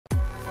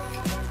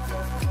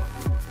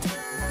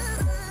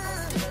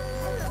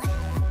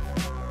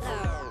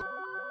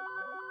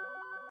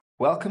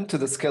Welcome to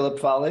the Scale Up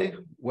Valley,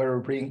 where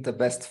we bring the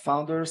best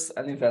founders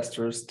and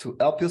investors to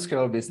help you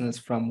scale your business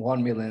from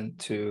 1 million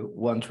to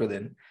 1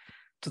 trillion.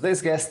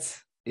 Today's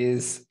guest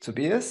is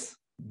Tobias,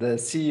 the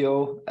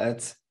CEO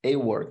at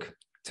awork.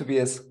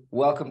 Tobias,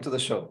 welcome to the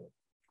show.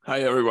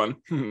 Hi, everyone.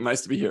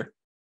 Nice to be here.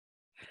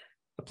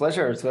 A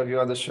pleasure to have you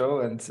on the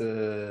show and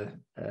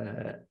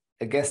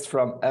a guest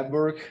from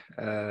Hamburg,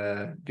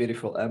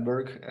 beautiful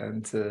Hamburg,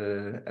 and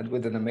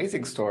with an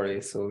amazing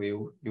story. So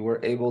you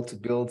were able to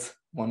build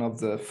one of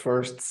the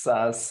first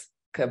SaaS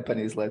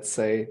companies, let's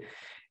say,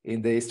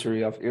 in the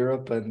history of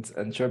Europe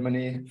and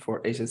Germany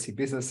for agency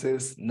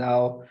businesses.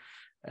 Now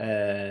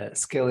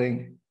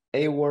scaling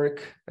awork,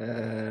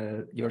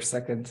 your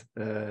second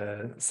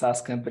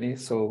SaaS company.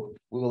 So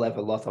we will have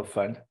a lot of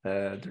fun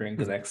during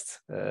the next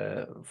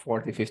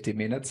 40, 50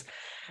 minutes.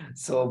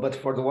 So, but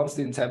for the ones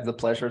who didn't have the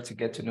pleasure to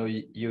get to know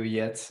you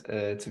yet,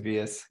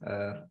 Tobias,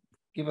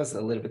 give us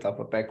a little bit of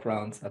a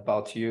background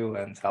about you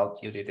and how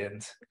you did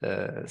end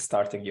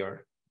starting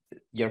your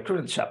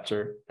current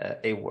chapter,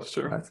 awork.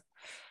 Sure, right?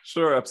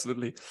 Sure,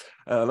 absolutely.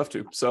 Love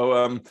to.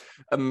 So,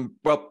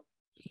 well,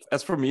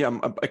 as for me,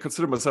 I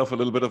consider myself a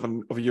little bit of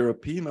a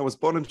European. I was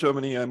born in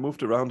Germany. I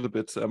moved around a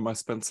bit. I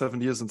spent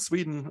 7 years in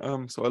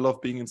Sweden. So I love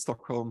being in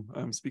Stockholm.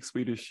 Speak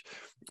Swedish.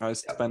 I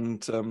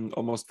spent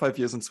almost 5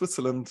 years in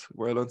Switzerland,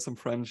 where I learned some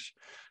French.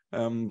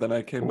 Then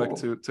I came back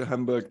to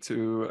Hamburg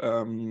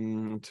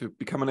to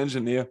become an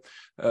engineer.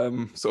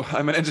 So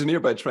I'm an engineer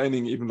by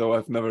training, even though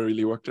I've never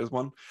really worked as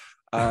one.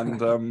 And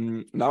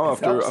now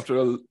after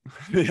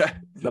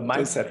the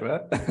mindset,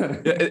 right?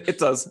 it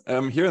does.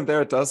 Here and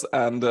there it does,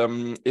 and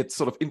it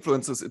sort of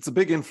influences. It's a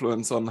big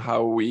influence on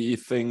how we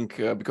think,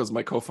 because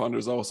my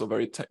co-founders are also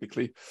very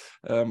technically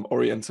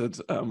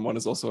oriented. One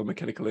is also a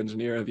mechanical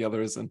engineer, the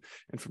other is an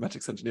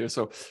informatics engineer.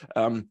 So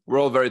we're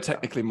all very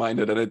technically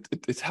minded, and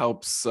it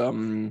helps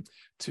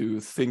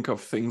to think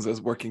of things as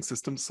working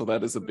systems. So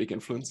that is a big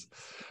influence.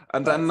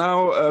 And then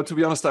now, to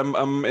be honest,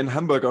 I'm in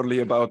Hamburg only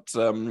about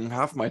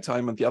half my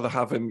time, and the other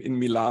half in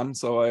Milan.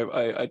 So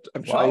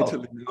I'm shy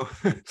Italy now,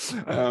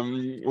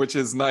 which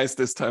is nice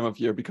this time of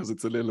year because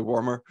it's a little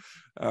warmer.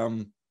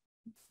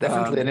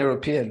 Definitely an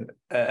European.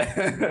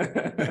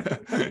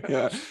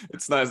 Yeah,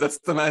 it's nice. That's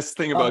the nice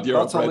thing about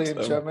Europe. Not only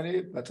in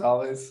Germany, but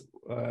always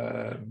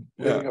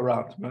living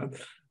around, man.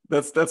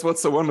 That's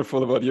what's so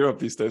wonderful about Europe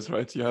these days,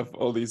 right? You have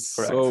all these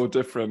so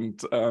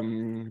different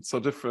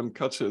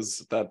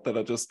cultures that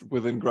are just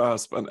within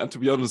grasp. And to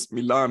be honest,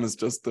 Milan is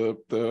just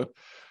the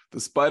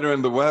spider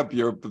in the web.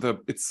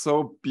 It's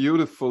so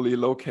beautifully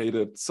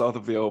located south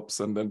of the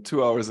Alps, and then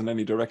 2 hours in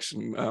any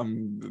direction.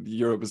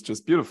 Europe is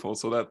just beautiful.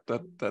 So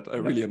that I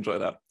really enjoy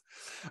that.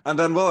 And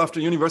then, well, after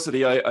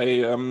university,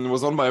 I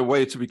was on my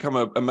way to become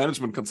a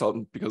management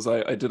consultant because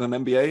I did an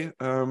MBA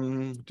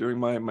during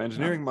my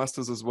engineering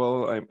masters as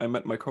well. I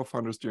met my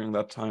co-founders during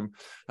that time,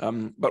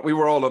 but we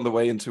were all on the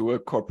way into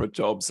corporate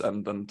jobs,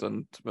 and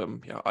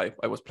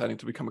I was planning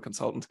to become a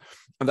consultant.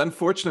 And then,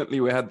 fortunately,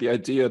 we had the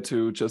idea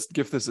to just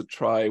give this a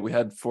try. We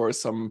had for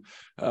some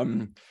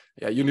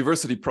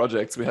university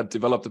projects, we had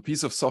developed a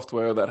piece of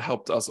software that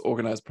helped us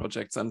organize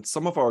projects. And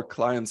some of our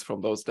clients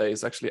from those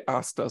days actually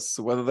asked us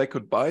whether they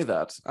could buy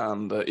that.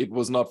 And it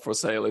was not for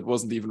sale. It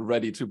wasn't even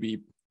ready to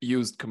be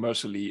used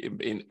commercially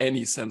in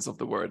any sense of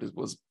the word. It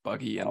was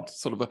buggy and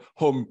sort of a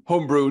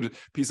homebrewed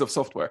piece of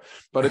software.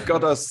 But it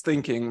got us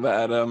thinking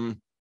that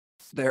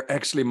there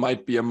actually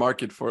might be a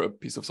market for a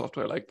piece of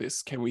software like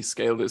this. Can we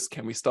scale this?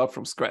 Can we start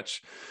from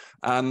scratch?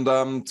 And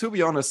to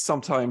be honest,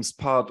 sometimes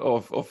part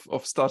of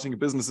starting a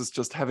business is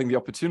just having the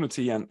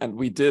opportunity. And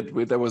we did.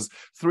 There was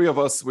 3 of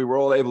us. We were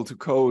all able to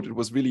code. It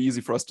was really easy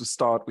for us to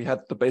start. We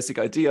had the basic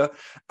idea.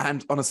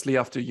 And honestly,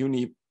 after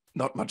uni,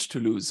 not much to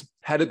lose.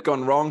 Had it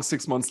gone wrong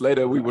 6 months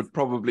later, we would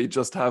probably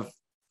just have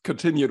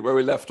continued where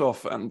we left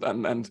off and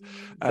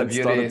the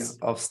beauty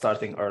of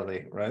starting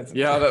early, right?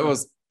 Yeah,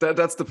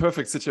 that's the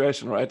perfect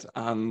situation, right?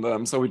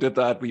 And so we did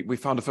that. We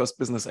found a first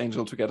business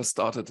angel to get us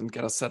started and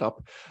get us set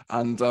up.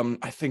 And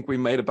I think we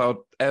made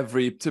about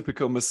every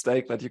typical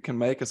mistake that you can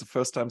make as a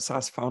first-time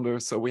SaaS founder.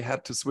 So we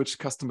had to switch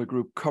customer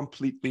group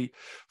completely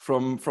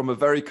from a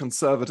very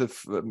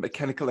conservative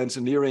mechanical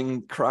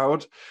engineering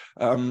crowd.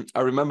 I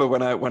remember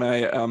when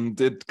I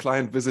did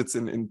client visits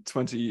in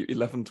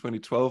 2011,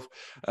 2012,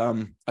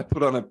 I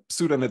put on a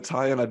suit and a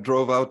tie and I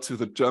drove out to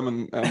the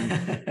German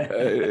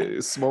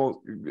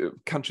small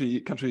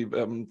country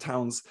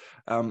towns,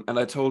 and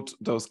I told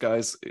those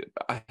guys,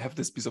 I have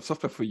this piece of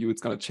software for you,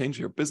 it's going to change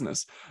your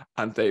business.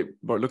 And they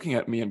were looking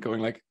at me and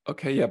going like,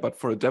 okay, yeah, but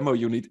for a demo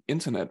you need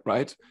internet,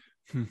 right?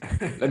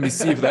 Let me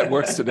see if that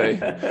works today.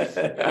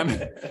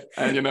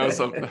 And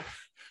so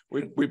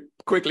we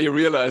quickly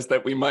realized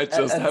that we might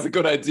just have a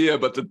good idea,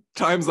 but the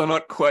times are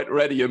not quite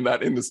ready in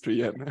that industry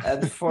yet.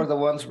 And for the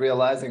ones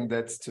realizing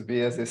that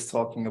Tobias is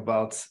talking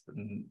about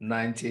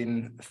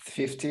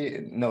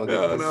 1950,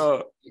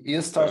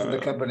 you started the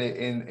company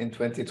in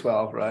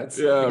 2012, right?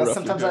 Yeah, because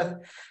roughly,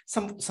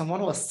 sometimes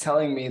someone was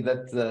telling me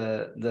that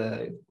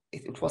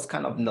it was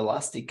kind of in the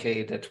last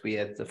decade that we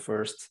had the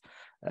first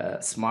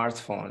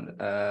smartphone,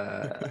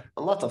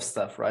 a lot of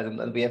stuff, right?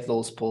 And we have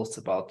those posts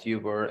about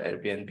Uber,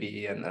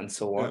 Airbnb, and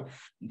so on.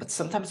 But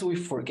sometimes we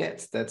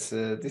forget that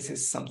this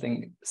is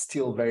something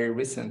still very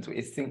recent.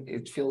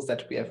 It feels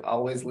that we have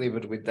always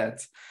lived with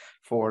that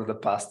for the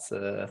past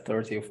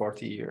 30 or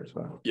 40 years.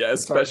 Well, yeah,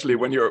 especially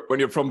when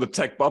you're from the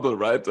tech bubble,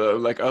 right?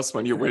 Like us,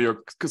 when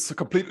you're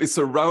completely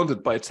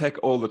surrounded by tech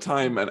all the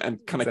time, and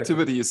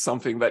connectivity is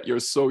something that you're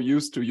so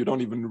used to, you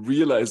don't even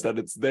realize that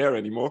it's there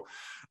anymore.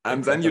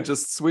 And then you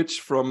just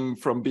switch from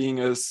being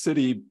a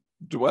city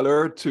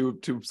dweller to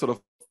sort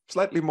of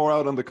slightly more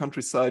out on the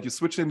countryside. You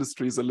switch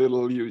industries a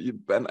little,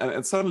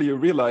 and suddenly you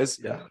realize,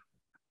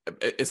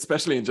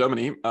 especially in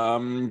Germany,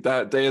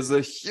 that there's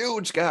a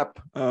huge gap.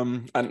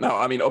 And now,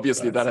 I mean,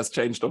 obviously that has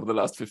changed over the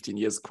last 15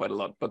 years quite a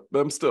lot, but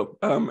still,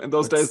 in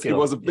those days, it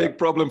was a big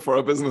problem for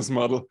our business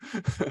model.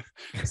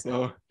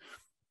 So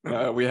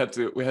we had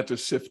to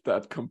shift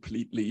that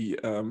completely.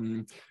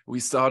 We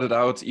started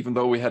out, even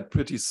though we had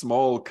pretty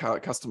small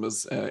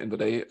customers in the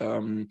day,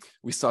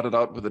 we started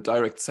out with a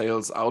direct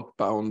sales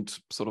outbound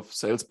sort of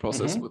sales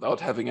process without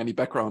having any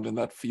background in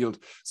that field.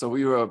 So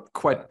we were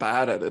quite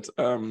bad at it.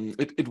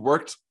 It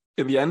worked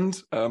in the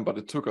end, but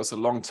it took us a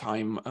long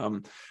time.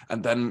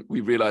 And then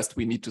we realized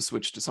we need to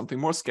switch to something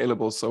more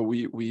scalable. So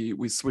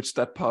we switched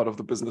that part of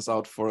the business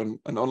out for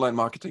an online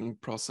marketing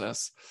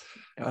process.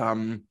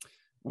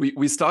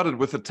 We started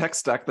with a tech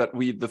stack that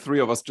the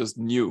three of us just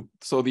knew.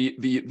 So the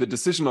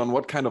decision on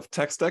what kind of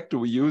tech stack do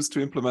we use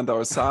to implement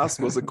our SaaS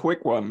was a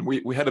quick one.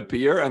 We had a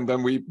beer, and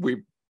then we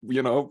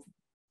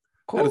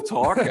had a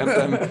talk, and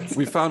then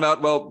we found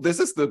out, well, this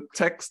is the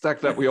tech stack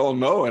that we all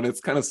know, and it's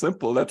kind of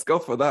simple. Let's go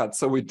for that.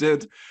 So we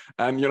did,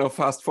 and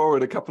fast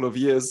forward a couple of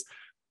years,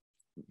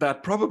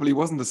 that probably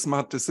wasn't a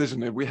smart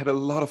decision. We had a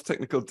lot of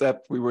technical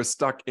debt. We were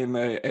stuck in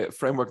a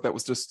framework that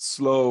was just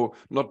slow,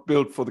 not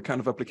built for the kind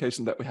of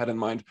application that we had in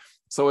mind.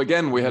 So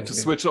again, we had to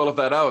switch all of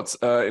that out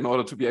in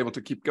order to be able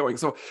to keep going.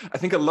 So I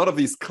think a lot of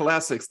these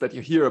classics that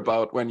you hear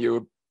about when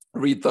you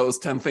read those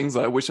 10 things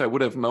I wish I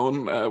would have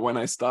known when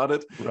I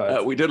started,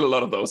 we did a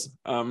lot of those.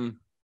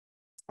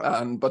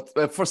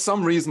 But for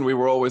some reason, we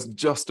were always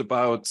just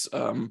about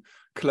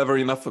clever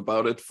enough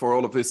about it for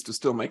all of this to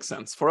still make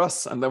sense for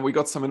us. And then we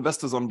got some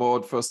investors on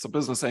board, first some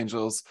business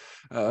angels,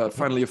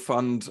 finally a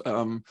fund.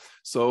 And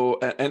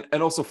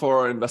also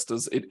for our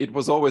investors, it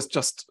was always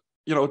just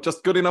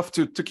good enough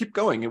to keep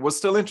going. It was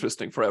still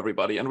interesting for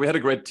everybody, and we had a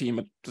great team.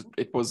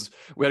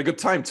 We had a good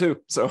time too.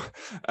 So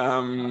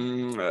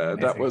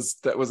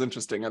that was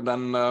interesting. And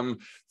then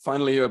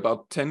finally,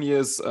 about 10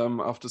 years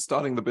after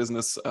starting the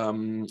business,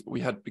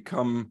 we had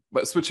become,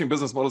 switching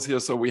business models here.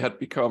 So we had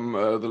become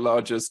the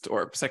largest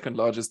or second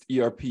largest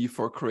ERP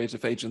for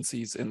creative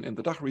agencies in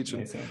the DACH region.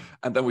 Amazing.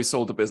 And then we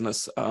sold the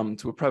business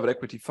to a private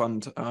equity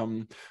fund,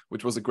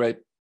 which was a great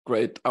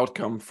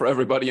outcome for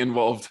everybody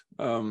involved.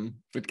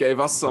 It gave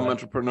us some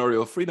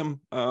entrepreneurial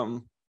freedom,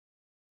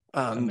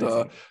 and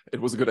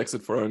it was a good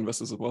exit for our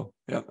investors as well.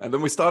 Yeah, and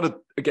then we started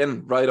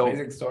again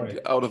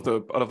out of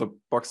the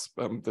box.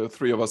 The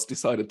three of us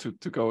decided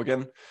to go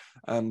again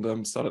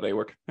and started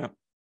awork. Yeah,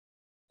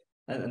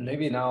 and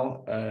maybe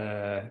now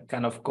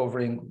kind of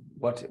covering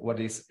what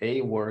is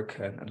awork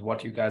and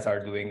what you guys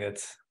are doing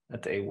at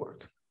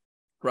awork.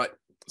 Right.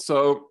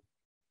 So,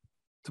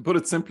 to put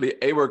it simply,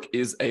 awork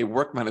is a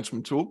work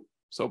management tool.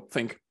 So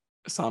think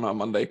Asana,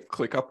 Monday,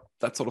 ClickUp,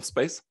 that sort of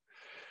space,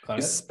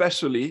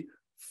 especially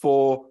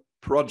for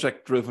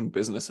project-driven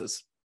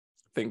businesses.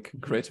 Think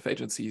creative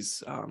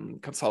agencies,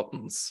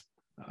 consultants,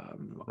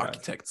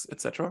 architects,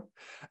 etc.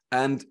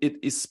 And it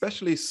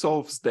especially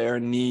solves their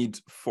need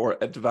for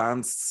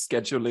advanced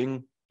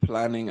scheduling,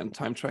 planning, and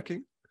time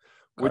tracking,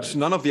 which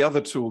none of the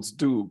other tools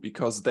do,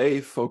 because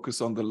they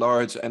focus on the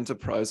large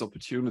enterprise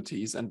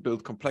opportunities and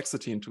build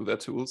complexity into their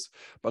tools,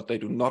 but they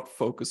do not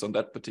focus on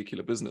that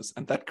particular business.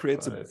 And that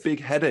creates a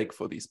big headache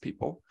for these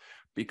people,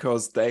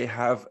 because they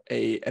have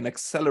an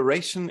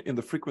acceleration in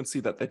the frequency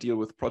that they deal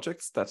with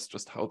projects. That's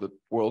just how the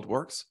world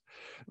works.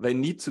 They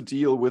need to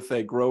deal with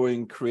a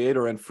growing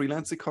creator and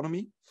freelance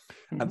economy.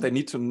 And they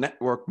need to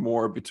network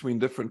more between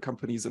different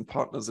companies and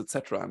partners,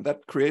 etc. And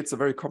that creates a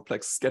very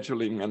complex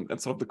scheduling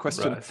and sort of the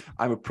question,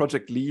 I'm a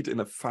project lead in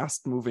a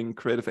fast-moving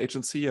creative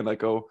agency, and I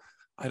go,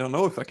 I don't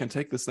know if I can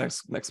take this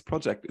next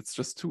project. It's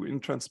just too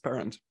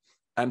intransparent.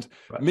 And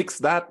mix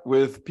that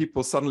with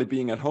people suddenly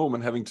being at home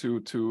and having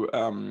to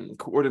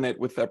coordinate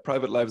with their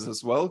private lives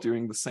as well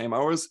during the same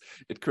hours,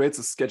 it creates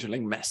a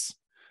scheduling mess.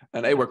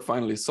 And awork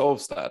finally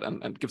solves that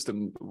and gives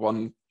them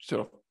one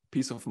sort of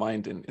peace of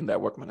mind in their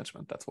work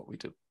management. That's what we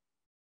do.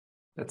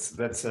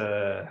 That's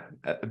a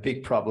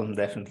big problem,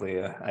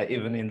 definitely.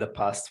 Even in the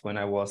past, when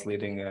I was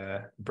leading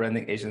a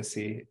branding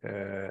agency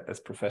as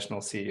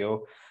professional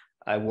CEO,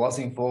 I was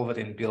involved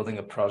in building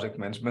a project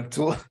management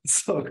tool.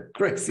 So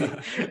crazy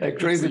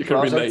so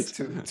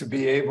project to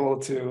be able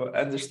to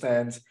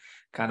understand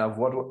kind of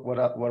what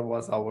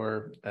was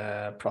our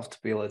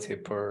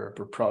profitability per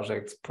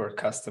project, per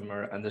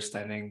customer,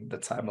 understanding the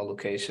time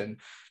allocation,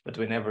 but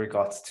we never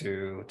got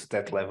to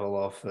that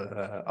level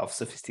of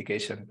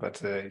sophistication.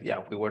 But yeah,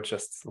 we were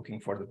just looking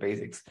for the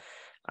basics.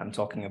 I'm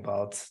talking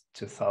about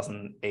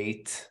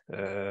 2008,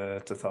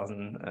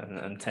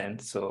 2010.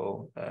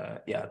 So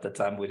yeah, at the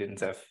time we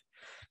didn't have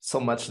so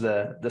much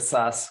the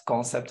SaaS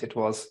concept. It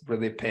was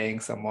really paying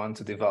someone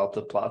to develop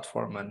the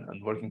platform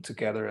and working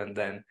together and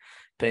then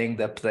paying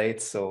the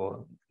updates.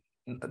 So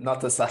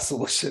not a SaaS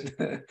solution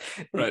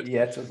Right.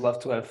 yet. Would love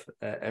to have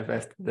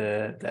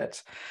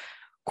that.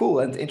 Cool.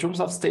 And in terms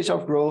of stage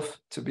of growth,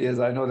 Tobias,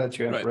 I know that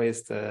you have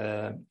raised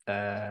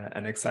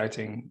an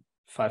exciting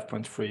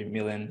 5.3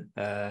 million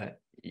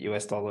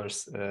US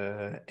dollars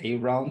A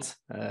round.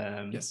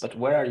 Yes. But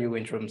where are you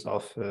in terms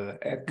of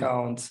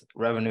headcount,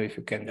 revenue, if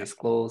you can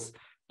disclose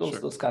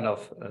those kind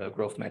of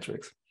growth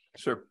metrics?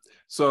 Sure.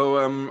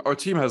 So our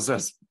team has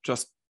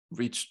just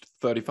reached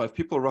 35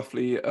 people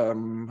roughly.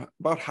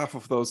 About half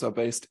of those are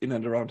based in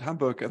and around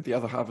Hamburg, and the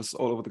other half is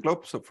all over the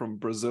globe. So from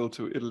Brazil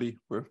to Italy,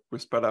 we're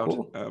spread out,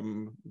 cool.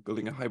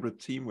 Building a hybrid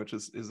team, which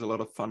is a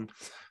lot of fun.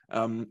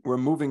 We're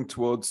moving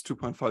towards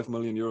 2.5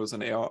 million euros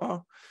in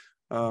ARR,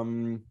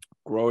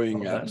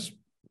 growing at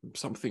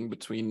something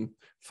between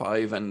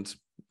 5 and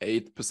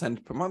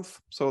 8% per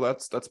month. So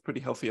that's pretty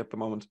healthy at the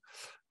moment.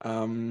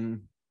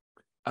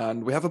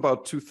 And we have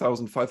about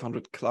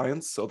 2,500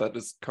 clients. So that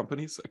is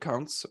companies,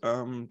 accounts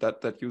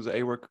that use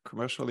awork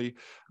commercially,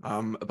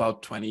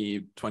 about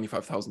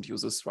 25,000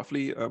 users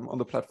roughly on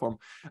the platform.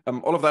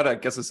 All of that, I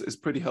guess, is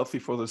pretty healthy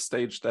for the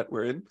stage that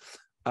we're in.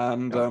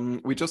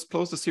 And we just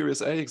closed the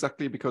Series A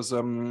exactly because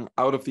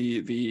out of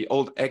the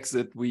old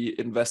exit, we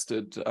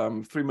invested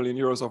 3 million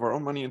euros of our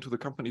own money into the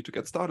company to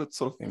get started.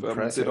 So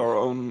did our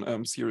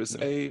own Series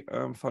A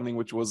funding,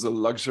 which was a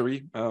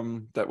luxury.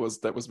 That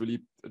was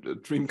really a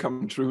dream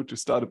come true to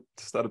start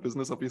a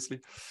business, obviously.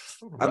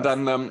 Right.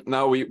 And then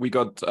now we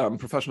got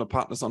professional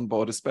partners on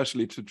board,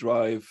 especially to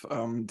drive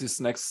this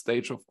next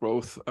stage of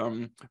growth,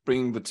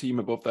 bringing the team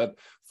above that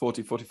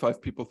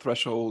 40-45 people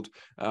threshold,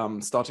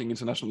 starting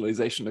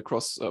internationalization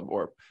across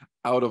or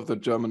out of the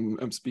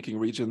German speaking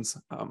regions.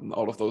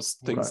 All of those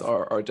things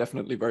are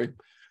definitely very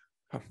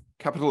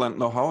capital and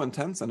know-how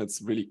intense, and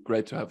it's really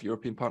great to have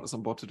European partners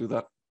on board to do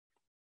that.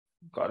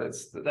 Got it.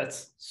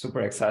 That's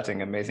super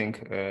exciting, amazing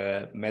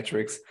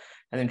metrics.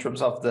 And in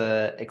terms of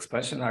the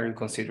expansion, are you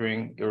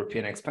considering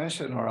European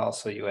expansion or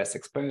also US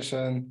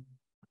expansion,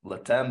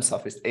 Latam,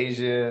 Southeast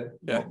Asia,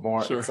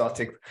 more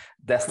exotic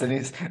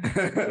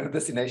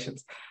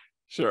destinations?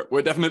 Sure.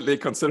 We're definitely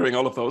considering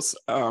all of those.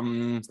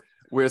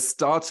 We're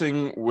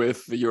starting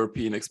with the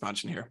European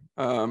expansion here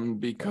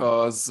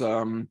because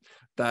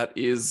that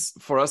is,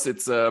 for us,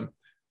 it's a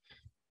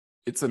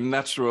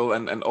natural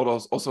and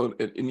also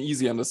an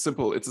easy and it's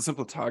a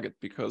simple target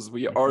because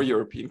we are a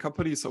European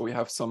company, so we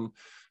have some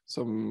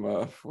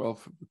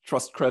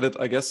trust credit,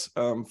 I guess,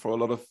 for a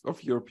lot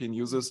of European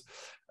users.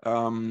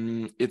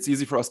 It's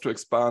easy for us to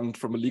expand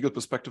from a legal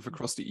perspective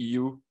across the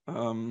EU.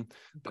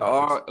 There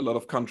are a lot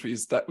of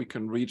countries that we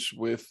can reach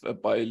with a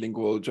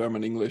bilingual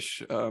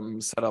German-English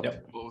setup,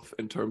 both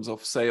in terms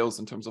of sales,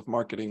 in terms of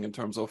marketing, in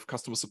terms of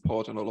customer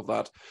support and all of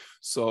that.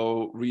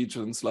 So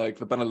regions like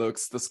the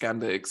Benelux, the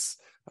Scandics,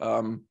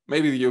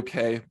 maybe the UK,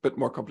 a bit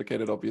more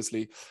complicated,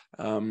 obviously,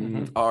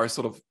 are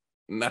sort of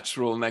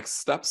natural next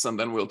steps, and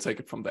then we'll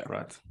take it from there.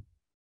 Right.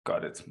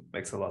 Got it.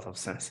 Makes a lot of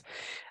sense.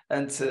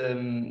 And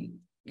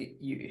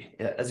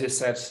as you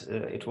said,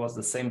 it was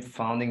the same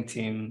founding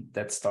team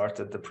that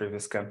started the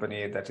previous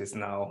company that is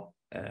now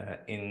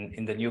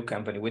in the new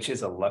company, which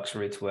is a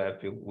luxury to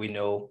have. We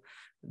know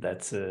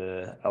that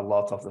a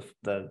lot of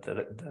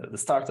the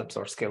startups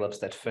or scale-ups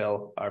that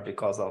fail are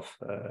because of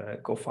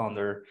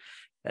co-founder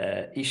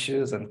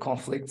issues and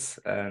conflicts,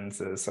 and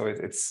so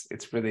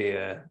it's really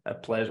a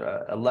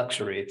pleasure, a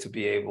luxury to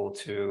be able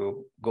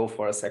to go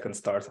for a second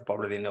startup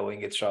already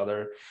knowing each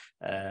other,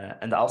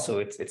 and also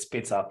it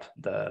speeds up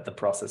the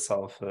process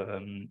of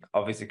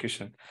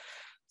execution.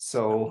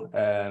 So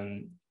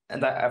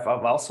and I've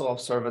also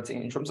observed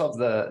in terms of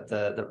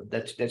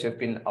that you've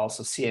been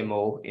also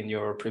CMO in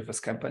your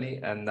previous company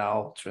and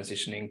now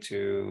transitioning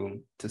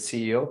to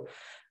CEO.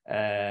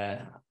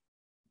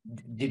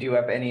 Did you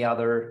have any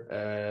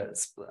other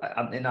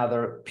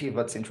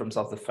pivots in terms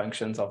of the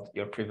functions of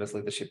your previous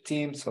leadership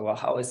team? So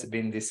how has it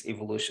been this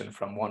evolution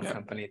from one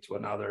company to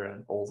another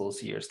and all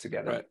those years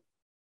together? Right.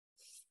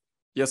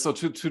 Yeah, so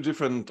two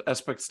different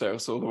aspects there.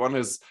 So the one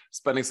is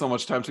spending so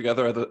much time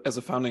together as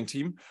a founding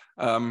team.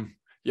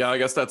 Yeah, I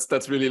guess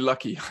that's really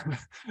lucky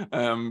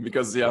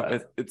because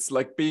it's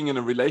like being in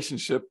a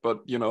relationship,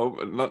 but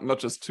not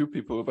just two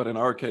people, but in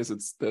our case,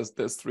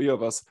 there's three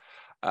of us,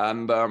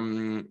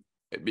 and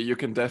you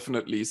can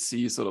definitely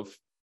see sort of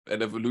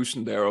an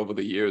evolution there over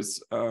the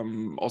years.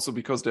 Also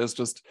because there's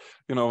just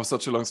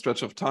such a long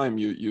stretch of time.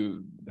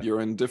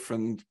 You're in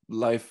different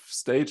life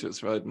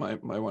stages, right? My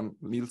one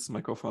Niels,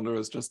 my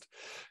co-founder,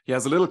 he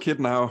has a little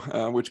kid now,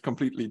 which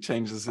completely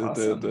changes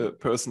the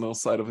personal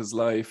side of his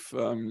life.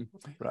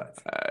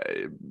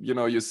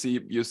 you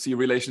see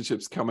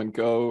relationships come and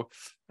go.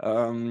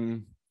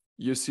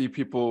 You see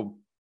people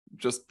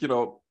just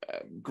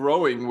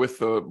growing with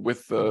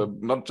the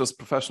not just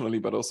professionally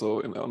but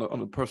also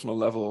on a personal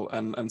level,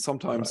 and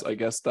sometimes I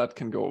guess that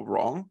can go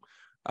wrong,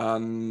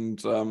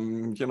 and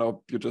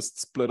you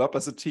just split up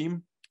as a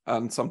team,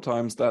 and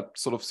sometimes that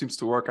sort of seems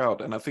to work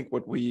out. And I think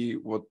what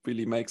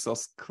really makes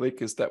us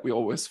click is that we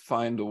always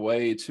find a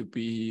way to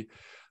be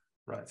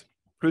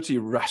pretty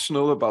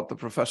rational about the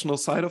professional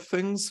side of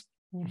things,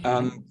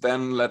 and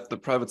then let the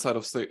private side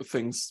of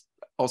things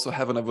also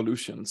have an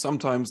evolution.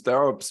 Sometimes there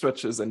are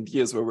stretches and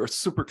years where we're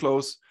super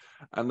close,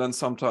 and then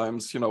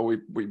sometimes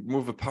we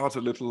move apart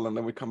a little and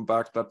then we come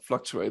back. That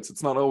fluctuates.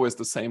 It's not always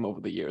the same over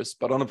the years,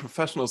 but on a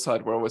professional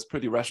side we're always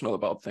pretty rational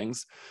about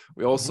things.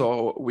 We've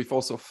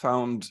also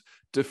found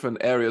different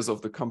areas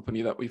of the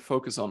company that we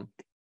focus on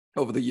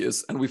over the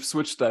years, and we've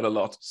switched that a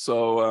lot.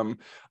 So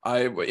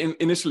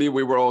initially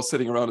we were all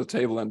sitting around a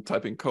table and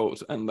typing code,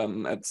 and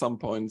then at some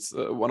points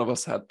one of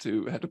us had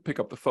to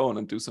pick up the phone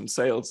and do some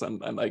sales,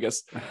 and I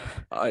guess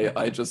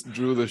I just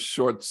drew the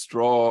short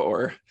straw,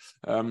 or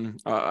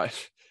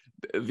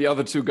the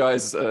other two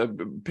guys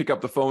pick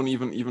up the phone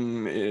even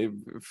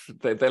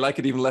they like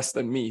it even less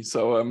than me.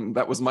 So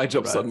that was my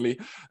job suddenly,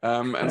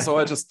 and so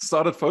I just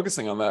started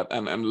focusing on that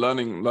and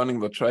learning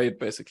the trade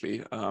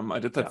basically. I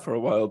did that for a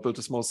while, built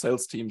a small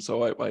sales team,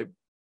 so I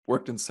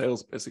worked in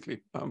sales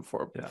basically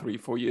for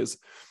 3-4 years.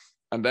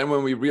 And then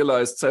when we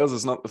realized sales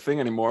is not the thing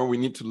anymore, we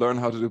need to learn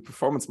how to do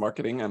performance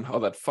marketing and how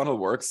that funnel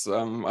works.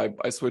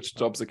 I switched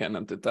jobs again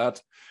and did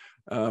that.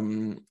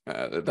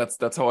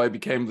 That's how I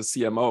became the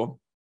CMO.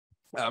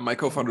 My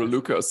co-founder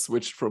Lucas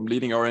switched from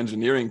leading our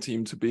engineering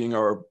team to being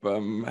our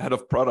head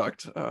of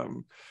product,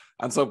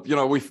 and so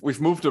we've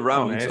moved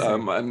around,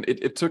 and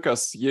it took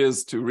us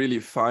years to really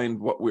find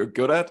what we're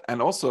good at and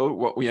also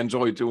what we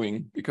enjoy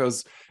doing.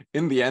 Because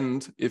in the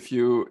end, if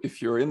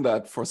you're in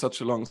that for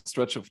such a long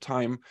stretch of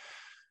time,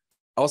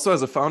 also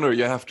as a founder,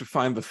 you have to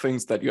find the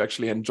things that you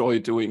actually enjoy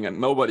doing, and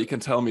nobody can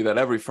tell me that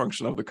every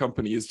function of the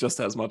company is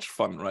just as much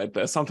fun,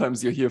 right?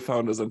 Sometimes you hear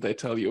founders and they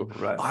tell you,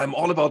 I'm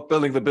all about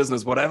building the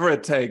business, whatever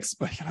it takes.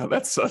 But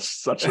that's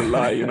such a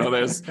lie.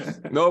 There's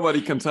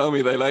nobody can tell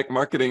me they like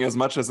marketing as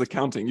much as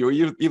accounting.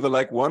 You either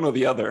like one or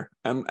the other.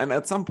 And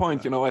at some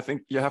point, I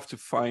think you have to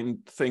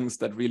find things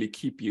that really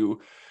keep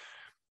you,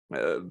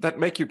 that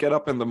make you get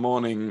up in the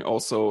morning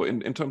also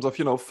in terms of,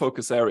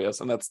 focus areas.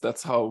 And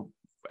that's how.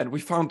 And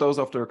we found those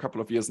after a couple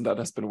of years, and that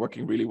has been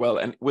working really well.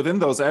 And within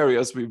those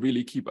areas, we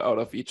really keep out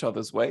of each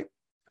other's way.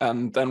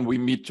 And then we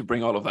meet to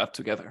bring all of that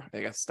together.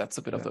 I guess that's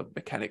a bit of the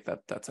mechanic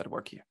that's at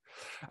work here.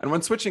 And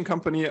when switching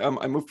company,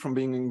 I moved from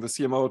being the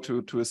CMO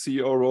to a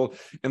CEO role.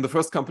 In the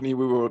first company,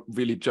 we were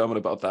really German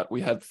about that.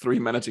 We had 3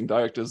 managing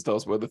directors.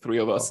 Those were the 3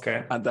 of us,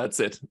 and that's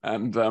it.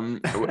 And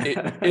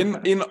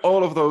in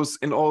all those,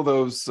 I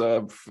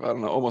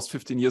don't know, almost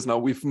 15 years now,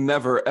 we've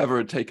never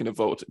ever taken a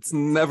vote. It's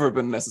never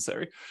been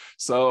necessary.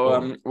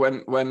 So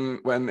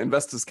when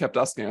investors kept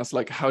asking us,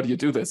 like, how do you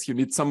do this? You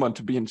need someone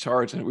to be in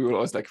charge, and we were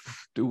always like,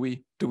 do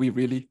we? Do we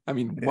really? I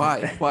mean,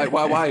 why?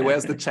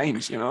 Where's the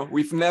change?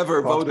 We've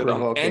never voted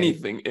on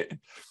anything.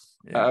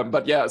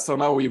 But so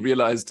now we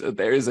realized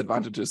there is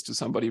advantages to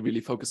somebody really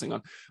focusing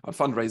on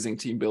fundraising,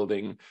 team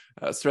building,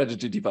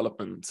 strategy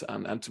development,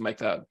 and to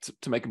make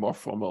a more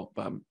formal,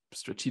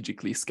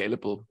 strategically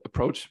scalable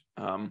approach.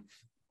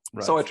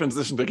 So I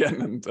transitioned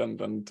again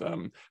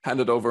and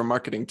handed over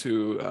marketing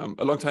to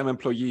a longtime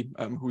employee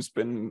who's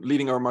been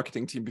leading our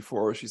marketing team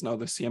before. She's now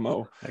the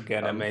CMO.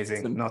 Again,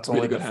 amazing. Not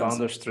only the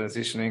founders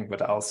transitioning,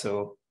 but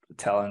also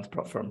talent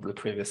from the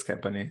previous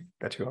company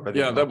that you already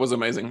know. That was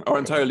amazing. Our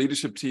entire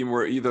leadership team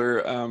were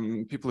either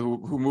people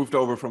who moved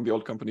over from the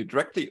old company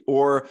directly,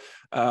 or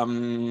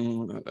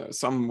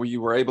some we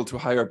were able to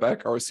hire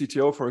back. Our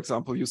CTO, for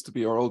example, used to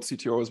be our old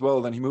CTO as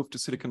well. Then he moved to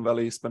Silicon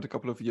Valley, spent a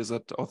couple of years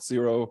at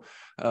Auth0,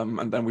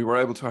 and then we were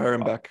able to hire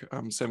him back.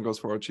 Same goes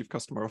for our chief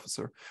customer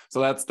officer.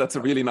 So that's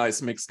a really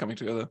nice mix coming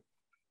together.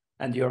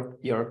 And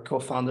your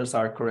co-founders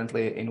are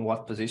currently in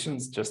what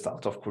positions? Just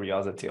out of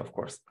curiosity, of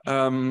course.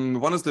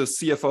 One is the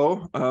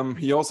CFO.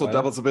 He also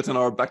dabbles a bit in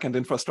our backend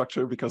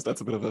infrastructure because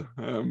that's a bit of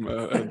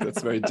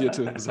that's very dear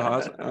to his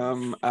heart.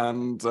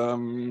 And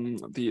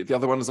the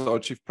other one is our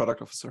chief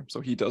product officer.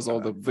 So he does all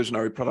the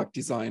visionary product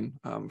design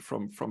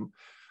from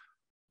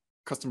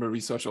customer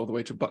research all the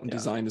way to button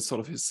design is sort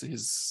of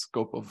his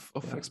scope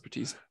of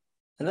expertise.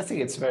 And I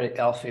think it's very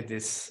healthy,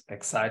 this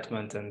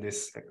excitement and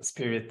this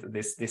spirit,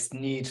 this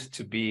need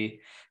to be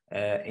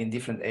in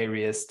different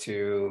areas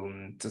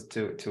to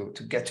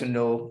get to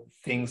know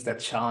things that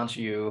challenge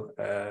you.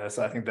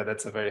 So I think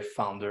that's a very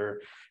founder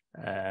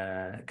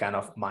kind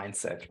of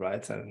mindset,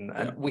 right?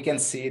 And we can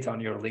see it on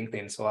your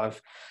LinkedIn. So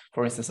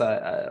for instance,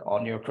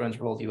 on your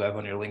current role you have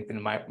on your LinkedIn,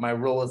 my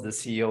role as the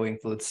CEO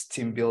includes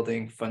team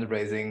building,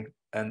 fundraising,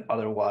 and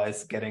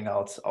otherwise getting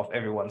out of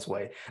everyone's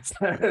way. So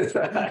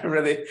I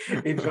really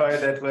enjoy it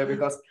that way,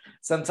 because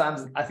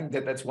sometimes I think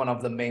that's one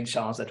of the main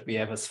challenges that we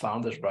have as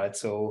founders, right?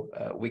 So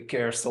we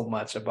care so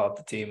much about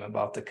the team,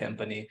 about the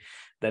company,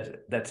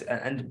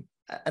 and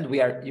and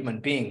we are human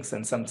beings,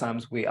 and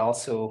sometimes we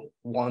also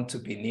want to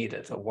be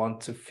needed or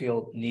want to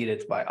feel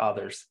needed by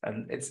others,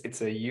 and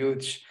it's a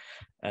huge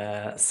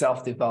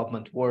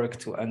self-development work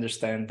to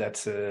understand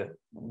that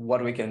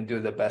what we can do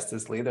the best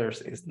as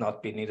leaders is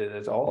not be needed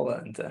at all,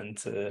 and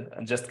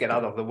just get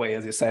out of the way,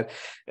 as you said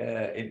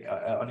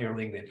on your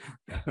LinkedIn.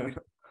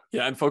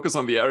 Yeah, and focus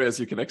on the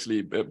areas you can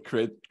actually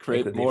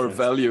create more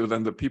value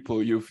than the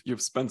people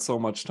you've spent so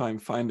much time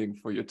finding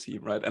for your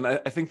team, right? And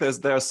I think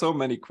there are so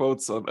many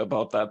quotes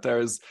about that.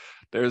 There's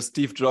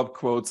Steve Jobs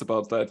quotes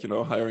about that,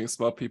 hiring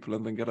smart people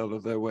and then get out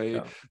of their way.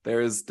 Yeah.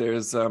 There's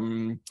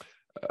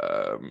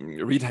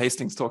Reed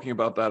Hastings talking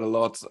about that a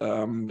lot.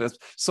 There's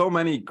so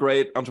many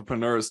great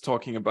entrepreneurs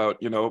talking about,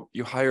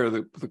 you hire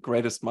the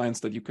greatest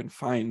minds that you can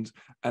find,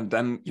 and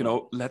then,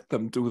 let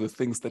them do the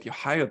things that you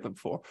hired them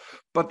for.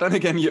 But then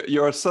again,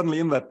 you're suddenly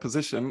in that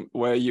position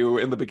where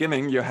in the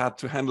beginning, you had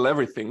to handle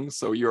everything.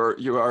 So you're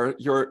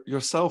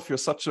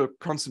such a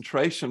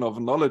concentration of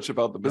knowledge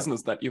about the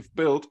business that you've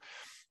built,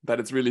 that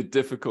it's really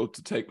difficult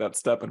to take that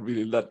step and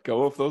really let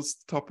go of those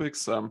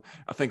topics. I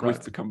think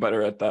we've become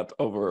better at that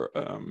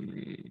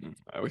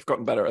we've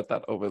gotten better at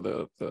that over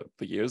the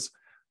years.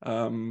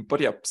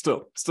 But yeah,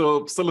 still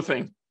a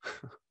thing.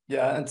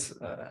 Yeah, and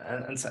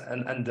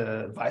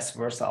vice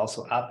versa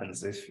also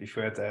happens. If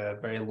you had a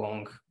very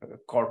long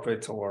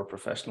corporate or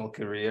professional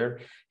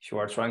career, if you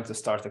are trying to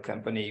start a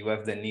company, you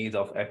have the need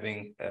of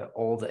having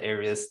all the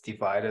areas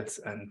divided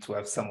and to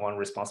have someone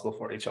responsible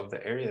for each of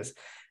the areas.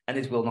 And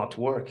it will not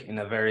work in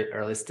a very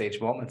early stage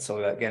moment.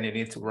 So again, you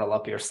need to roll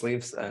up your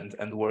sleeves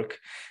and work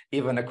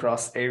even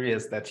across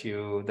areas that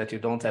you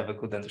don't have a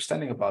good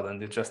understanding about,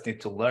 and you just need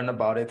to learn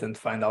about it and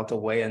find out a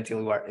way until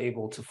you are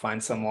able to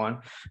find someone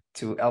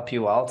to help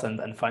you out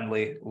and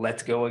finally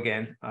let go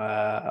again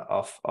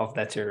of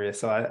that area.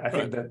 So I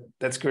think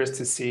that's curious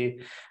to see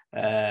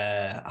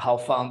how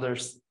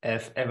founders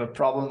have a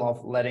problem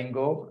of letting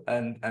go,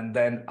 and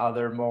then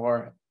other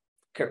more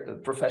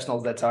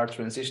professionals that are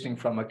transitioning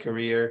from a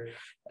career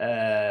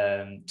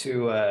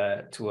to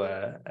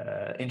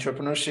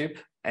entrepreneurship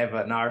have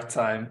an hard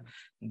time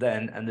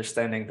then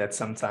understanding that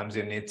sometimes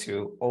you need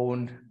to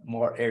own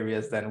more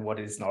areas than what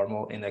is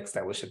normal in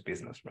established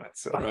business, right?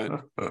 So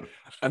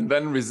and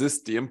then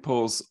resist the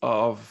impulse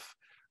of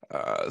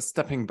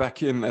stepping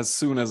back in as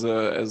soon as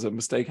a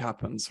mistake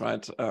happens,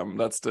 right?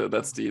 That's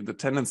the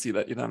tendency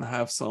that you don't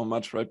have so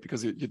much, right?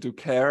 Because you do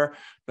care,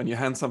 then you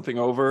hand something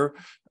over,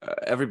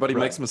 everybody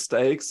makes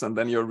mistakes, and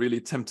then you're really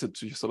tempted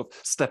to sort of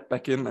step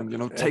back in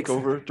and take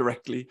over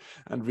directly,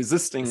 and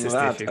resisting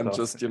that difficult. And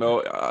just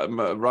I'm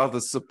rather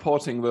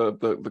supporting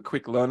the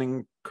quick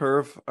learning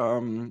curve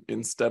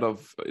instead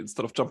of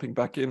jumping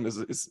back in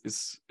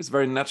is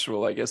very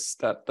natural, I guess,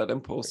 that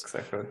impulse.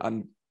 Exactly.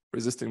 And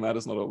resisting that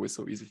is not always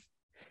so easy.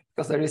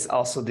 Because there is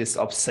also this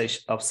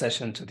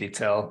obsession to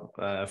detail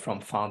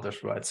from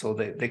founders, right? So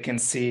they can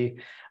see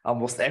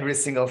almost every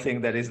single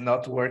thing that is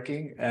not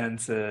working, and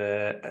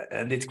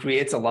it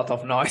creates a lot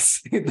of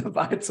noise in the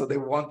mind. So they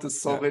want to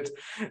solve it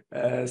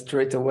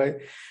straight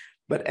away.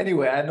 But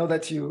anyway, I know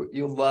that you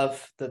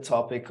love the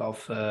topic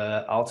of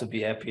how to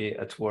be happy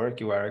at work.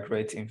 You are a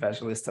great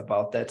evangelist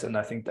about that, and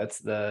I think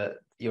that's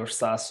your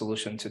SaaS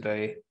solution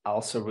today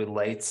also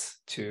relates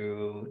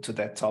to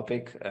that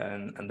topic,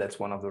 and that's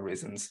one of the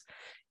reasons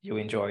you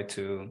enjoy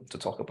to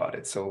talk about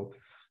it. So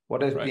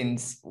what have been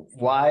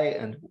why,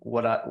 and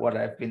what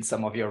have been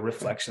some of your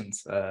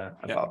reflections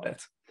about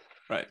that?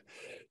 Right.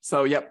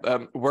 So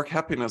work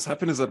happiness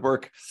at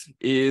work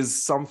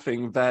is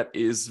something that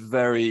is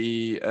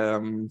very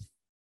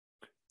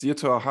dear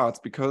to our hearts,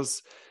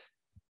 because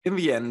in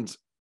the end,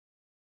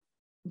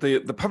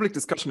 the public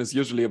discussion is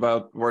usually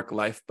about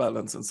work-life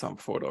balance in some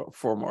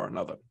form or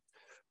another.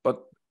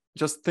 But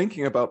just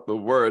thinking about the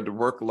word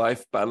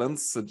work-life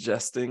balance,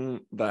 suggesting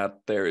that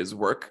there is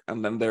work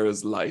and then there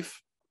is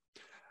life,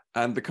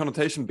 and the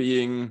connotation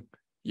being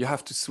you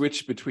have to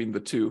switch between the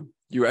two.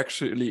 You're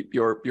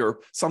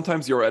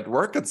sometimes you're at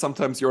work and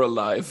sometimes you're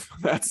alive.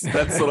 That's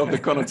sort of the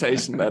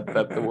connotation that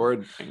the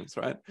word brings,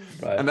 right?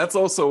 And that's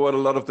also what a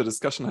lot of the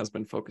discussion has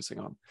been focusing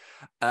on.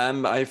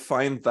 And I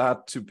find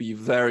that to be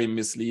very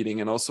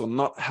misleading and also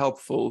not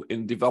helpful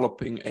in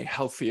developing a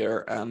healthier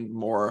and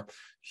more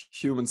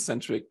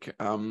human-centric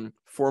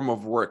form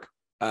of work.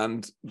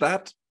 And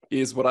that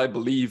is what I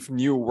believe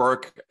new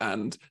work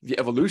and the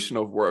evolution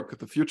of work,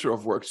 the future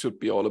of work, should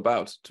be all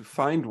about: to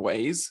find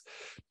ways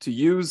to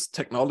use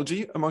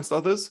technology, amongst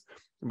others,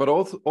 but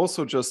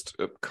also just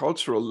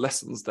cultural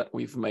lessons that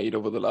we've made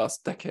over the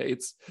last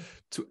decades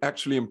to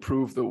actually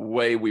improve the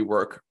way we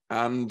work.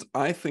 And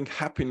I think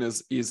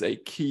happiness is a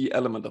key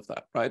element of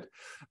that, right?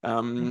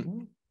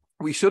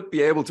 We should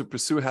be able to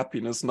pursue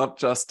happiness not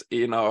just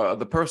in on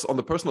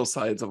the personal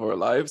sides of our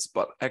lives,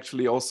 but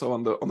actually also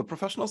on the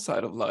professional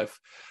side of life,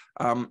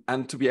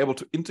 and to be able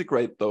to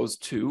integrate those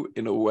two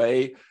in a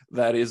way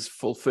that is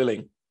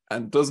fulfilling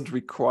and doesn't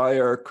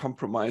require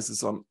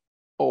compromises on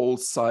all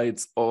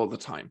sides all the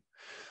time.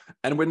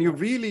 And when you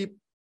really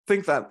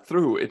think that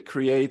through, it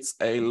creates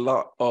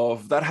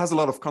that has a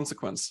lot of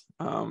consequence.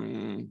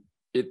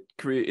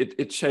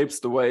 it shapes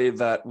the way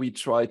that we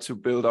try to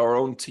build our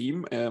own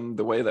team, and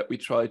the way that we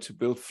try to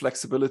build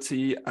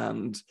flexibility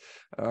and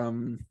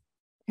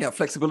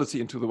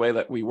flexibility into the way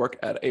that we work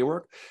at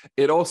awork.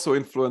 It also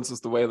influences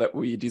the way that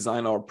we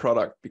design our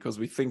product, because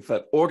we think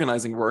that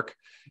organizing work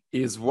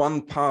is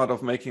one part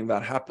of making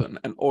that happen,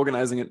 and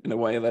organizing it in a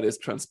way that is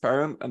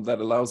transparent and that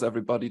allows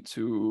everybody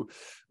to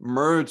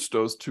merge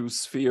those two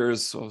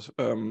spheres of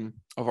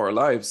our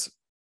lives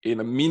in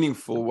a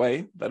meaningful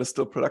way that is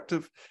still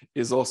productive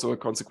is also a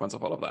consequence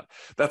of all of that.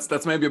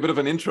 That's maybe a bit of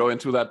an intro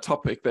into that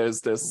topic.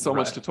 There's so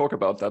much to talk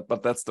about that,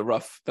 but that's the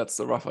rough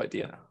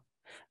idea.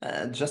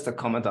 Just a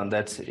comment on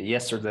that.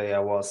 Yesterday I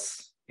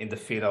was in the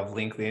feed of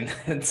LinkedIn,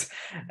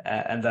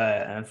 and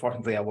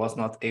unfortunately I was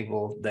not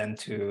able then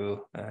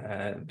to,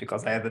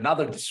 because I had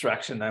another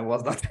distraction, I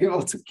was not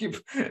able to keep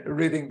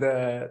reading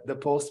the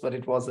post, but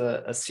it was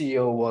a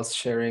CEO was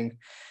sharing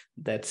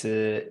that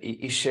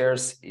he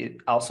shares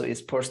also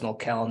his personal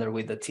calendar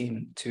with the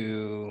team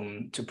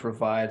to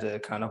provide a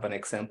kind of an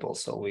example.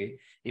 So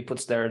he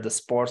puts there the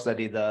sports that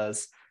he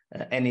does,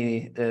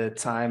 any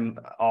time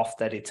off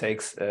that he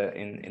takes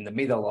in the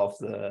middle of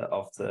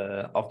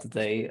the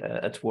day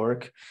at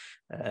work,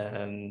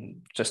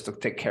 just to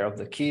take care of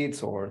the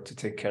kids or to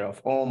take care of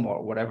home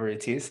or whatever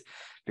it is,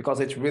 because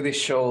it really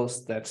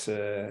shows that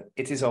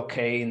it is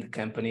okay in the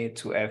company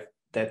to have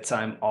that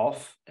time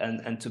off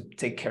and to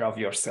take care of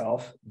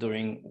yourself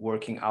during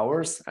working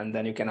hours, and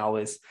then you can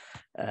always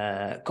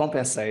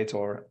compensate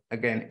or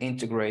again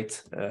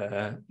integrate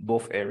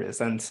both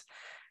areas.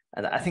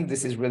 And I think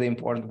this is really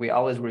important. We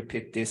always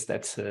repeat this,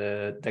 that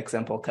the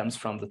example comes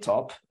from the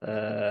top,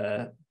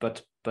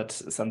 but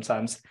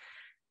sometimes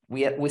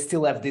we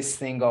still have this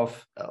thing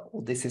of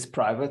this is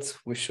private.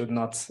 We should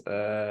not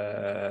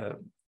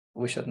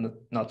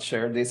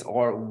share this,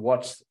 or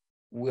what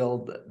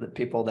will the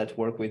people that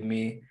work with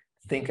me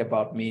think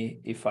about me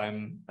if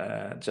I'm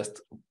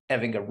just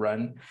having a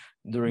run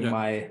during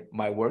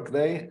my work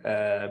day.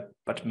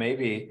 But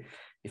maybe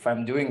if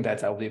I'm doing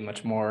that, I'll be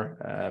much more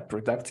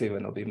productive,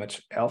 and I'll be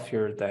much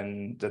healthier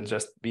than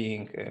just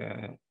being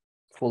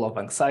full of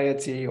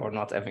anxiety or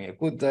not having a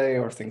good day,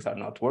 or things are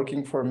not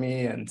working for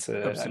me, and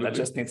I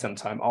just need some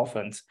time off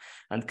and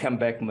come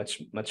back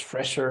much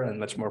fresher and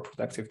much more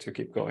productive to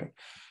keep going.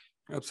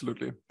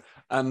 Absolutely.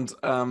 And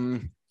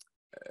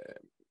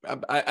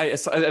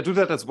I do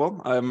that as well.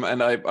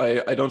 And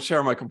I don't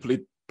share my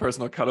complete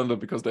personal calendar,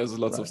 because there's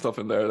lots of stuff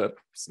in there that,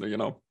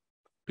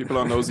 people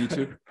are nosy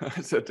too.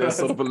 There's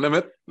sort of a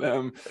limit.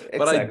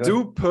 But I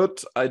do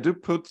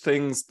put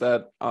things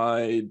that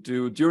I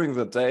do during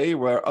the day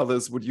where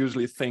others would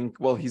usually think,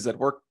 well, he's at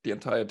work the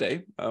entire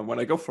day. When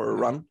I go for a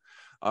run,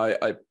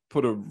 I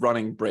put a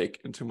running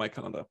break into my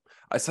calendar.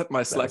 I set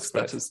my Slack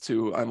status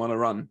to I'm on a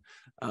run.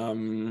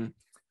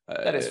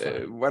 That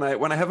is when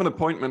I have an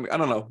appointment, I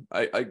don't know,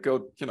 I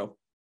go,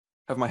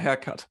 have my hair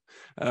cut.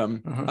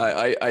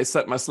 I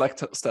set my Slack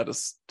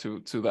status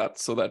to that,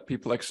 so that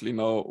people actually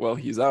know, well,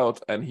 he's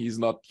out and he's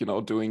not,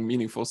 doing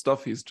meaningful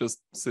stuff. He's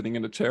just sitting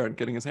in a chair and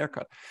getting his hair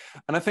cut.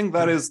 And I think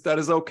that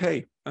is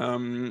okay.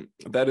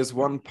 That is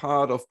one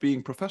part of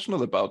being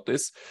professional about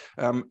this.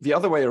 The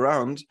other way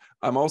around,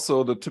 I'm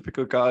also the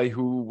typical guy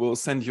who will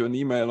send you an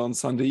email on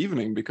Sunday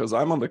evening because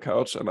I'm on the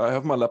couch and I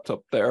have my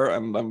laptop there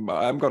and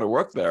I'm going to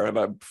work there.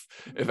 And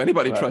if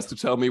anybody tries to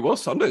tell me, well,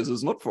 Sundays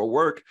is not for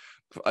work,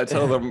 I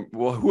tell them,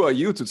 well, who are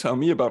you to tell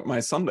me about my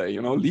Sunday?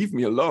 Leave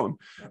me alone.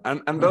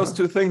 And those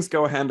two things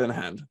go hand in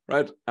hand,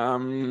 right?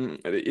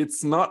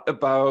 It's not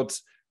about,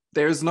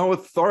 there's no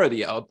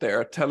authority out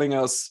there telling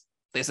us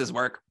this is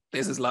work,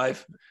 this is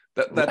life.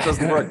 That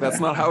doesn't work. That's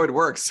not how it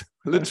works.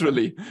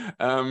 Literally.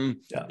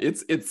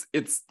 It's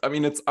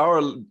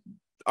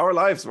our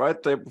lives, right?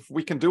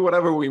 We can do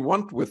whatever we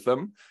want with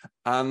them.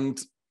 And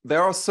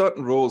there are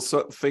certain rules,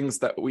 certain things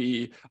that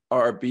we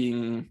are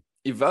being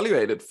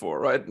evaluated for,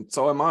 right? And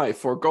so am I,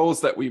 for goals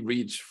that we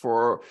reach,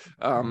 for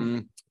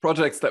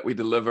projects that we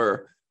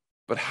deliver.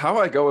 But how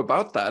I go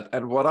about that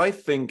and what I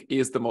think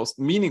is the most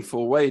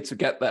meaningful way to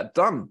get that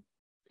done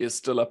is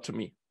still up to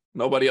me.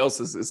 Nobody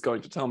else is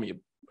going to tell me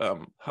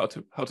how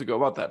to go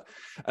about that.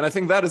 And I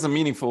think that is a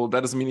meaningful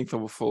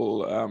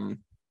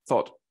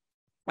thought.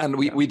 And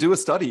we do a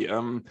study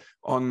on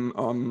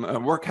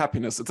work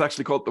happiness. It's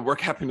actually called the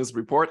Work Happiness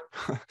Report.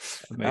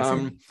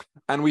 Amazing.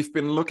 And we've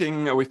been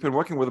working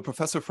with a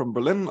professor from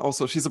Berlin.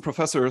 Also, she's a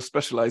professor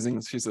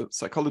she's a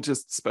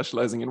psychologist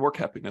specializing in work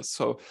happiness.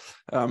 So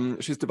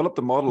she's developed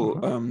a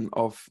model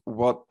of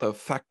what the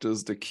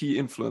factors, the key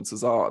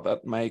influences are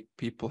that make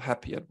people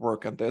happy at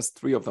work. And there's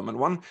 3 of them. And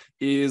one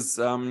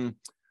is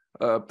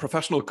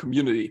professional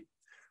community.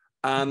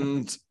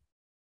 And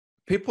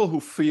people who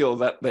feel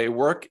that they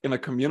work in a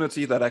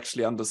community that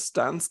actually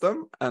understands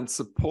them and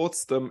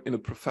supports them in a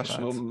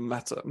professional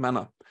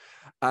manner.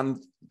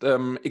 And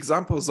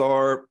examples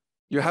are,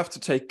 you have to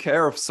take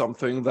care of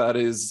something that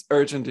is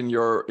urgent in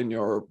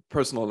your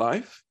personal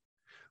life,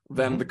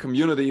 then the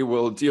community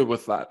will deal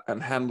with that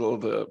and handle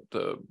the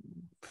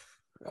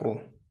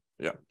cool.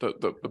 yeah,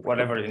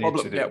 whatever you need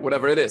to do. Yeah,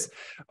 whatever it is.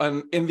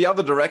 And in the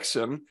other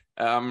direction,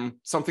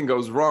 something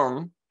goes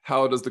wrong.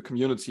 How does the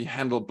community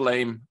handle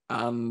blame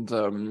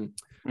and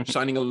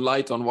shining a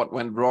light on what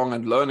went wrong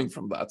and learning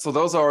from that? So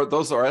those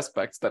are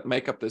aspects that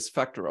make up this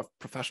factor of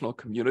professional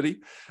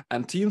community.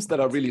 And teams that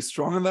are really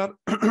strong in that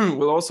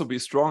will also be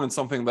strong in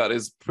something that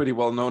is pretty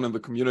well known in the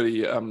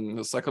community,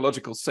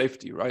 psychological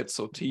safety, right?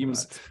 So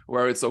teams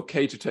where it's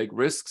okay to take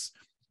risks,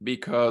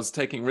 because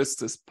taking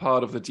risks is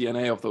part of the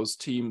DNA of those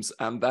teams,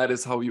 and that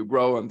is how you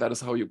grow and that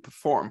is how you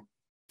perform.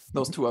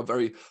 Those two are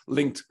very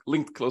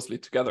linked closely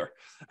together,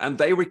 and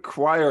they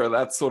require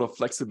that sort of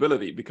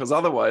flexibility, because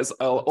otherwise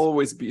I'll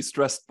always be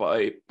stressed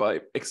by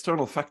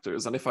external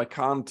factors, and if I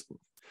can't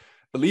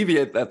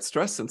alleviate that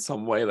stress in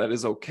some way that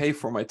is okay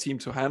for my team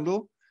to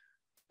handle,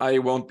 I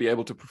won't be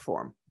able to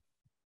perform.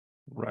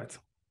 Right.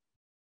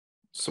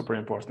 Super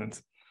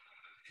important.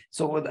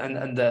 So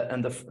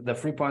the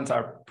 3 points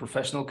are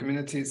professional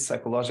communities,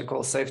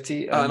 psychological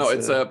safety. And, no,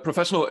 it's a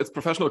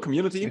professional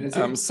community.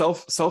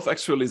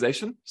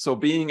 Self-actualization. So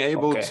being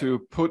able to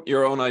put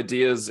your own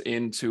ideas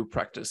into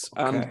practice.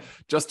 And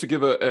just to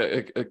give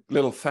a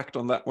little fact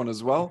on that one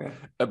as well,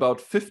 about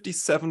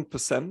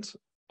 57%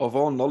 of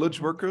all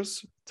knowledge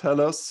workers tell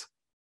us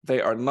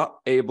they are not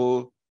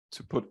able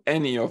to put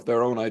any of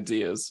their own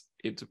ideas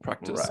into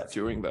practice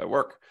during their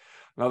work.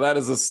 Now that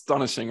is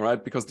astonishing,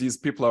 right? Because these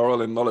people are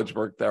all in knowledge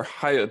work. They're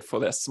hired for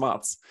their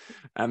smarts,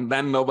 and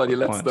then nobody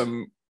lets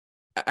them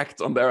act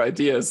on their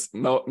ideas.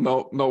 No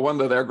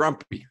wonder they're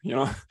grumpy, you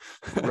know.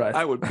 Right.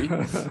 I would be.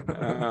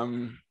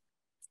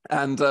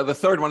 And the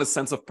third one is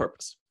sense of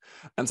purpose.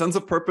 And sense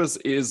of purpose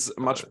is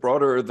much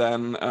broader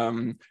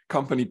than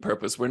company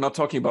purpose. We're not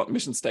talking about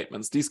mission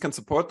statements. These can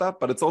support that,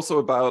 but it's also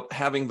about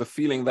having the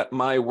feeling that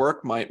my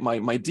work,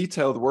 my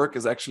detailed work,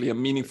 is actually a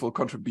meaningful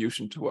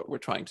contribution to what we're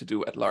trying to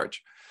do at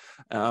large.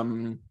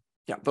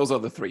 Yeah, those are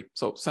the three.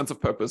 So sense of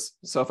purpose,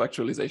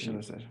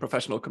 self-actualization,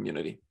 professional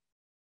community.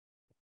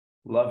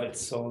 Love it.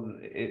 So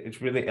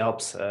it really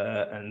helps.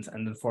 And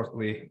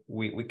unfortunately,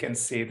 we can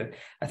see that.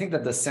 I think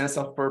that the sense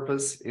of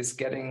purpose is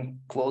getting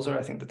closer.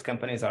 I think that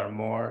companies are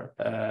more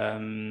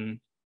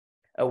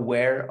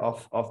aware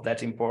of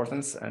that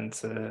importance. And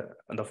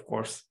of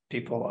course,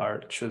 people are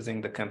choosing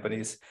the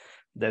companies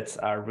that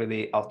are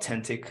really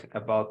authentic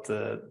about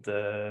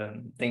the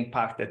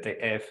impact that they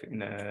have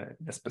in a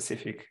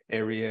specific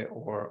area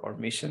or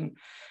mission.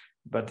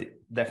 But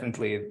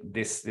definitely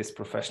this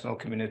professional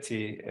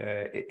community,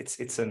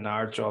 it's an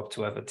hard job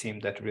to have a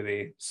team that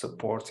really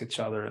supports each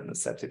other and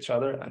accepts each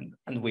other.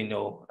 And we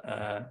know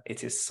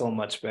it is so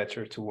much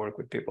better to work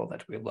with people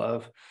that we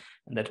love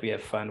and that we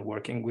have fun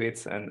working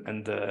with,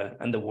 and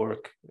the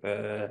work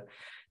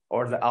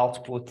or the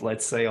output,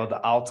 let's say, or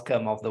the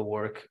outcome of the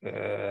work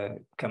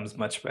comes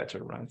much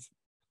better, right?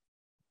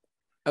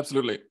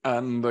 Absolutely.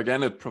 And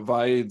again, it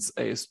provides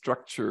a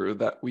structure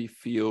that we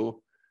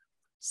feel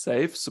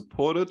safe,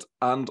 supported,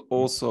 and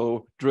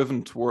also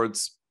driven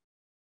towards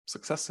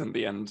success in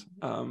the end.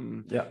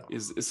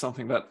 Is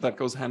something that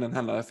goes hand in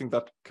hand. I think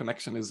that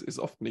connection is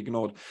often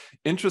ignored.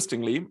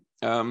 Interestingly,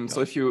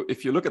 so if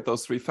you look at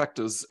those three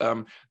factors,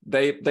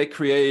 they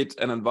create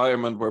an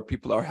environment where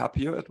people are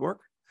happier at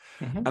work.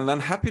 And then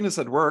happiness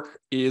at work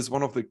is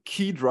one of the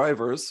key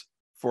drivers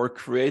for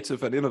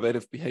creative and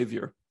innovative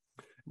behavior.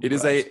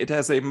 It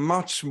has a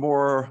much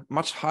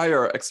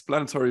higher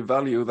explanatory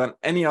value than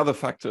any other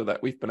factor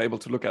that we've been able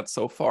to look at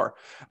so far.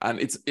 And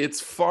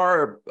it's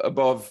far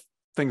above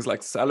things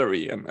like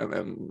salary,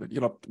 and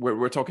you know,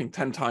 we're talking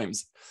 10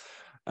 times.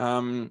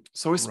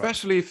 So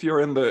especially if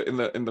you're in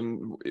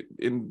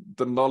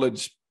the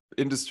knowledge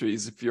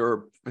industries, if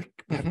you're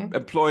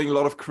employing a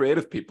lot of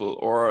creative people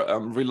or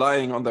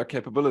relying on their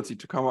capability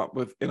to come up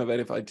with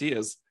innovative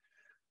ideas,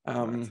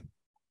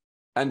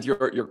 and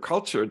your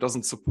culture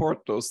doesn't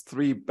support those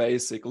three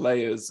basic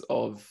layers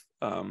of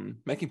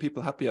making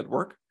people happy at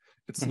work,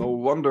 it's no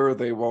wonder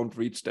they won't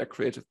reach their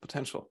creative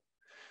potential.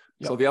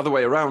 So the other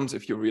way around,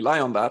 if you rely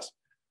on that,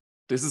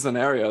 this is an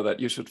area that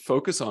you should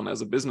focus on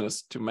as a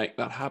business to make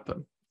that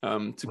happen,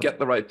 to get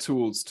the right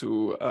tools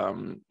to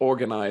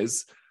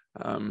organize,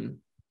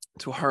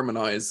 to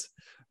harmonize,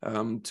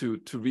 to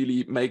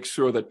really make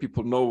sure that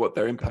people know what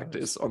their impact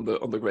is on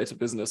the greater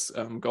business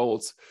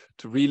goals,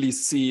 to really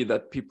see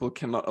that people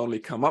can not only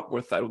come up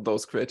with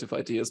those creative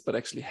ideas, but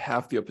actually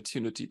have the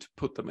opportunity to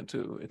put them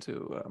into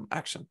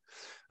action.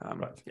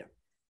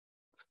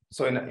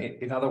 So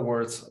in other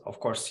words, of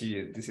course,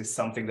 this is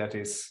something that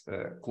is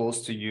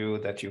close to you,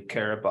 that you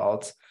care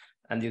about,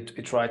 and you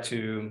try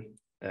to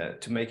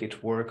make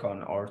it work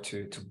on, or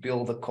to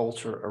build a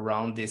culture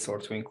around this, or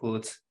to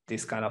include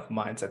this kind of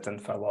mindset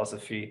and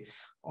philosophy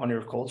on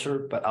your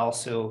culture, but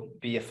also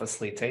be a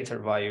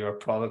facilitator via your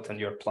product and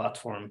your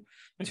platform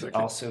to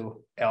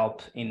also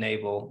help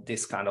enable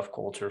this kind of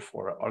culture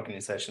for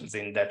organizations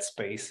in that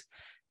space.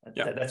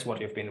 That's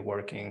what you've been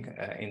working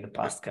in the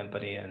past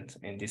company and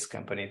in this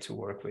company, to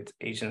work with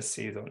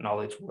agencies or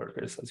knowledge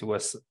workers, as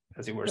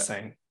you were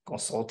saying,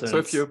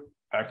 consultants,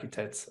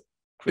 architects.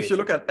 If you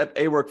look at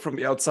awork from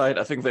the outside,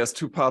 I think there's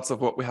two parts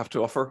of what we have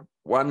to offer.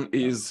 One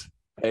is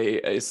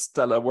a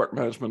stellar work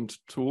management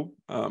tool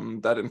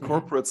that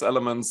incorporates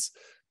elements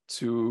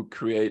to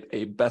create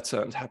a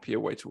better and happier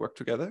way to work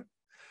together.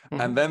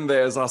 And then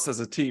there's us as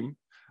a team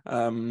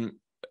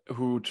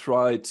who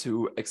try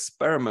to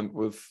experiment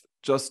with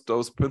just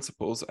those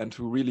principles and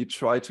to really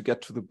try to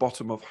get to the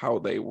bottom of how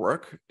they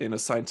work in a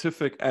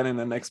scientific and in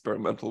an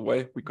experimental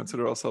way. We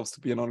consider ourselves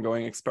to be an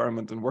ongoing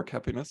experiment in work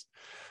happiness,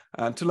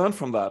 and to learn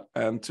from that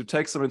and to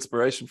take some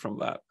inspiration from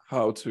that,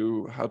 how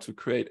to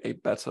create a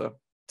better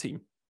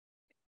team.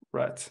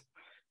 Right.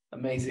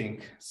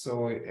 Amazing.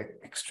 So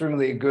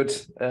extremely good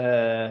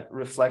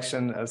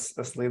reflection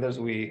as leaders,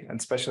 and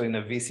especially in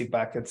a VC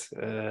backed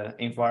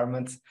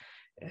environment.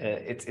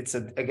 It's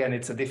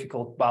a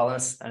difficult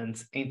balance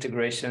and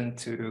integration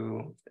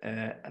to,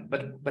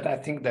 but I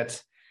think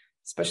that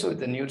especially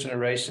the new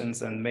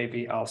generations and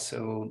maybe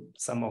also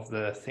some of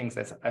the things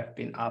that have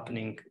been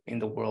happening in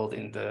the world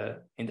in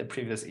the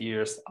previous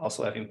years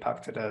also have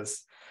impacted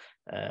us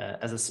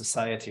as a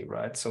society,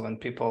 right? So when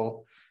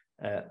people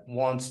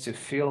want to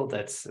feel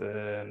that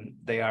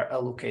they are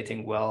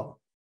allocating well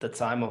the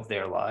time of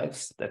their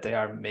lives, that they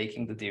are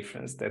making the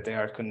difference, that they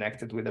are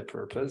connected with a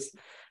purpose.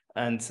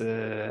 And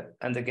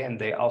again,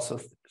 they also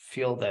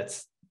feel that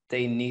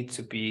they need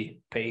to be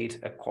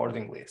paid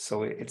accordingly.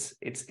 So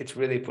it's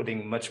really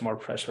putting much more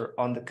pressure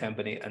on the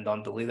company and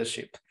on the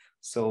leadership.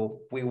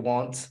 So we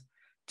want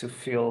to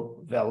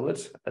feel valued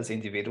as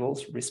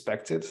individuals,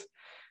 respected.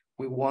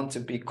 We want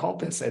to be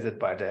compensated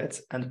by that,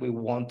 and we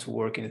want to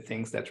work in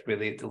things that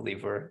really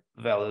deliver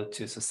value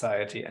to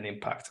society and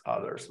impact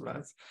others,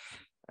 right?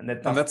 And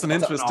that's an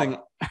interesting,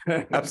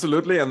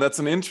 absolutely, and that's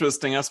an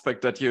interesting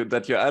aspect that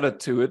you added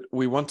to it.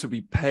 We want to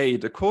be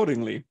paid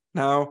accordingly.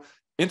 Now,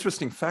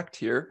 interesting fact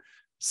here: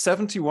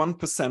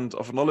 71%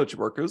 of knowledge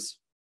workers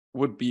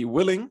would be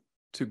willing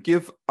to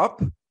give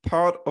up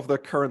part of their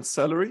current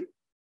salary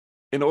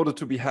in order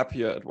to be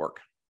happier at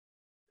work.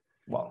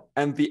 Wow!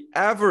 And the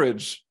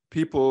average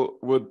people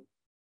would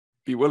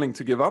be willing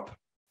to give up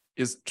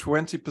is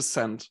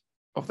 20%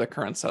 of their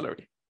current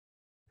salary.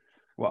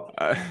 Wow.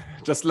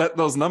 Just let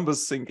those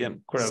numbers sink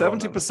in.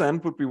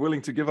 70% would be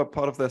willing to give up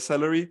part of their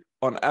salary.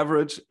 On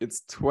average,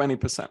 it's 20.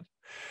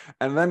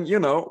 And then,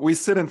 we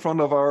sit in front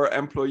of our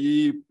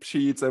employee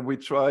sheets and we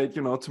try,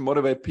 to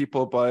motivate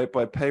people by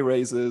pay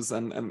raises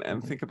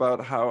and think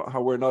about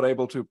how we're not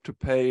able to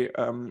pay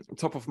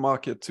top of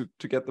market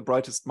to get the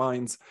brightest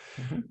minds.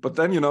 But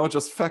then,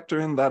 just factor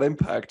in that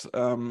impact,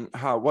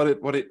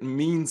 what it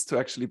means to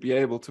actually be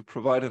able to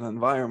provide an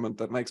environment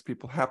that makes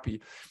people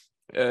happy.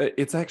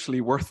 It's actually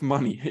worth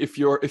money if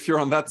you're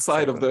on that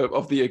side of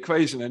the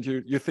equation, and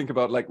you think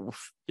about like,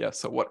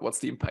 so what's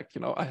the impact?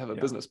 I have a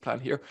business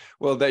plan here.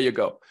 Well, there you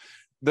go.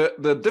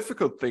 The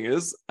difficult thing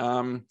is,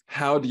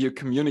 how do you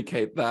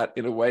communicate that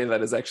in a way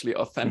that is actually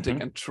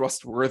authentic and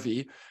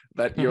trustworthy,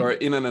 that you're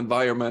in an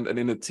environment and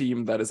in a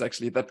team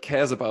that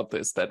cares about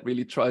this, that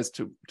really tries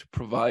to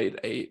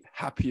provide a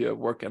happier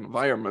work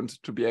environment,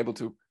 to be able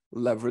to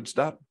leverage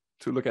that,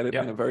 to look at it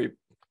in a very,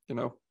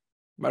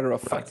 matter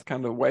of fact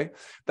kind of way.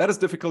 That is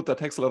difficult. That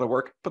takes a lot of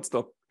work, but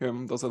still,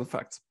 those are the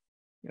facts.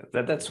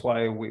 Yeah, that's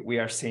why we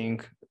are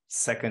seeing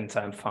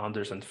second-time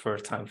founders and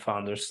third-time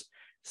founders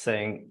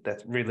saying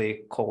that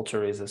really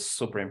culture is a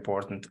super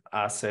important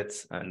asset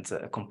and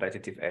a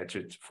competitive edge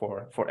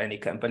for any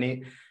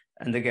company.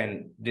 And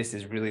again, this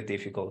is really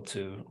difficult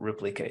to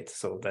replicate.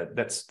 So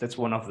that's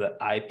one of the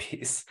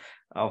IPs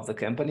of the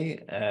company.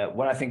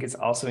 What I think is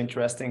also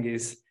interesting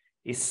is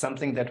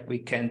something that we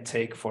can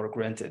take for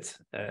granted.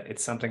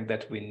 It's something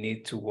that we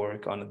need to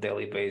work on a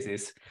daily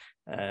basis,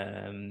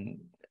 and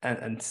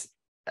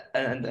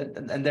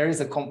there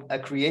is a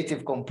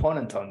creative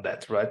component on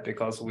that, right?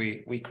 Because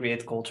we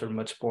create culture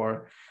much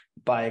more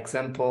by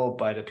example,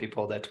 by the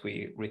people that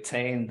we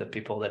retain, the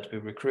people that we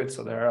recruit.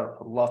 So there are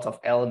a lot of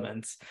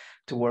elements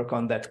to work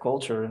on that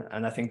culture.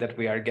 And I think that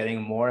we are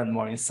getting more and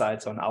more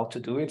insights on how to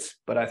do it.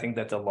 But I think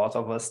that a lot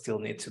of us still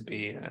need to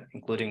be,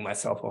 including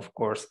myself, of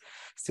course,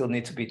 still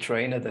need to be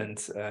trained and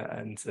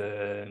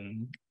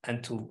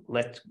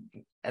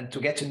to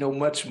get to know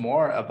much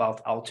more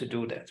about how to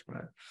do that,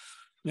 right?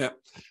 Yeah,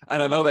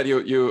 and I know that you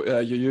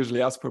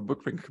usually ask for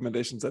book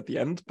recommendations at the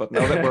end, but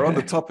now that we're on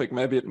the topic,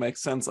 maybe it makes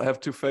sense. I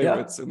have two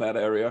favorites in that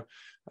area.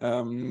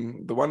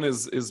 The one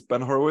is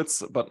Ben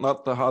Horowitz, but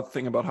not The Hard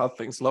Thing About Hard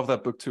Things. Love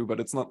that book too, but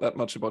it's not that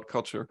much about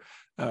culture.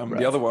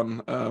 The other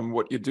one,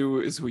 What You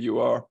Do Is Who You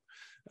Are,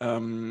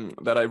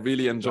 that I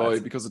really enjoy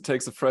because it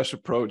takes a fresh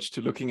approach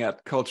to looking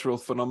at cultural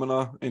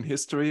phenomena in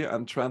history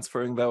and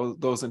transferring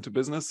those into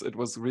business. It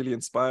was really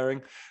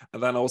inspiring.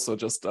 And then also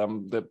just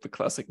the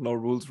classic No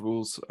Rules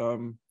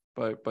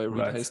by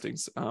Reed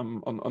Hastings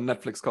on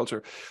Netflix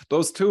Culture.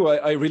 Those two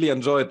I really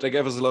enjoyed. They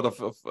gave us a lot of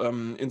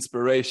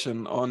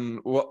inspiration on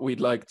what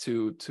we'd like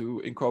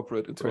to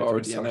incorporate into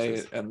our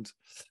DNA. And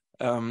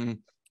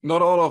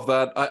not all of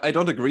that. I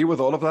don't agree with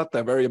all of that.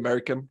 They're very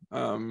American.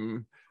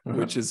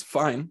 which is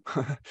fine.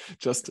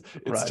 It's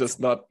Right. just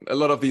not, a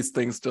lot of these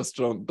things just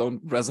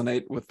don't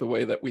resonate with the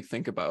way that we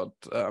think about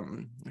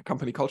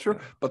company culture,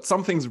 but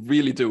some things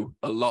really do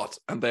a lot,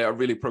 and they are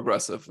really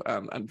progressive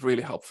and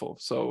really helpful.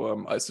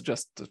 So I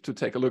suggest to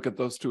take a look at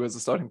those two as a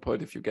starting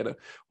point if you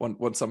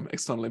want some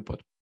external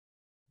input.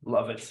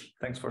 Love it.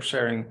 Thanks for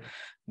sharing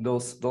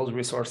those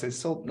resources.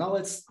 So now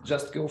let's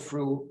just go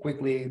through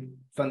quickly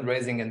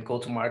fundraising and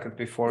go-to-market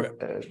before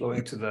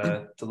going to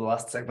the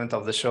last segment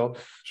of the show.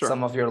 Sure.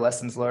 Some of your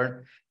lessons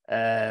learned.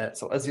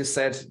 So as you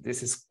said,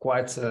 this is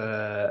quite,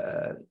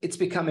 it's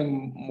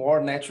becoming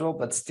more natural,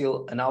 but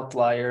still an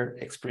outlier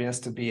experience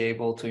to be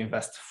able to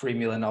invest 3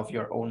 million of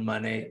your own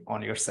money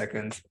on your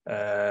second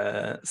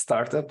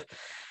startup.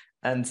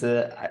 And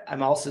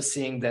I'm also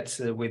seeing that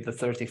with the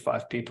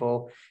 35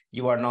 people,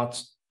 you are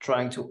not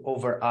trying to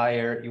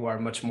over-hire, you are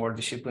much more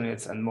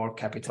disciplined and more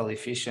capital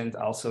efficient.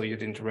 Also, you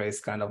didn't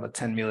raise kind of a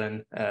 10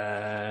 million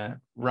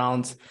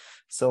round.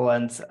 So,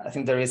 and I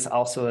think there is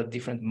also a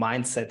different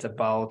mindset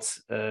about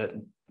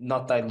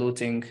not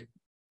diluting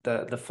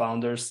the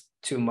founders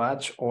too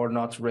much, or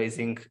not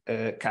raising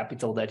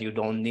capital that you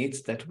don't need,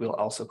 that will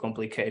also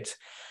complicate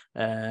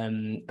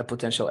a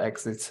potential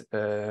exit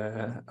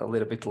a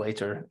little bit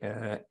later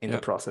in the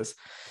process.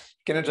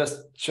 Can you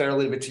just share a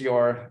little bit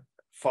your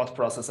thought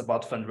process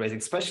about fundraising,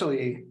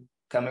 especially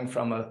coming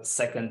from a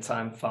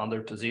second-time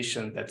founder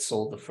position that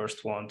sold the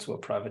first one to a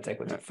private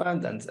equity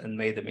fund and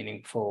made a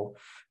meaningful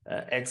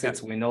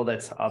exits? We know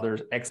that other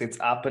exits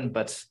happen,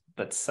 but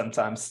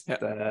sometimes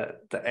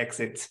the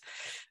exit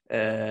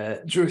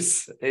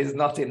juice is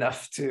not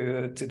enough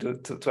to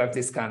have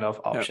this kind of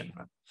option.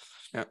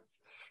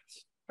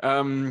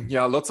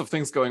 Lots of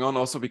things going on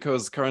also,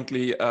 because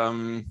currently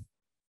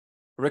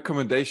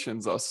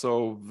recommendations are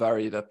so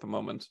varied at the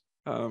moment.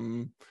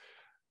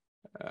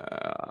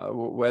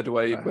 Where do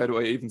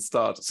I even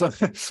start? So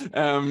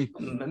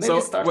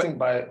maybe starting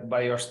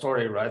by your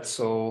story, right?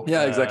 So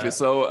exactly.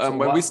 So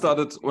when we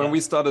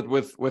started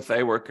with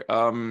awork,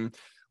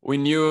 we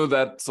knew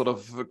that sort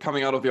of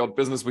coming out of the old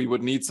business, we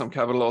would need some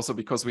capital also,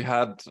 because we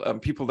had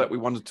people that we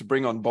wanted to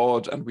bring on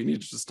board, and we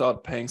needed to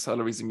start paying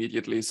salaries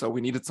immediately. So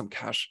we needed some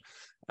cash.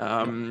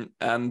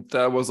 And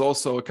there was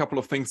also a couple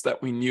of things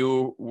that we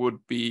knew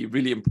would be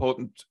really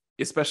important,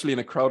 especially in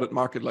a crowded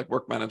market like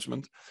work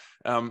management,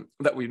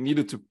 that we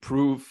needed to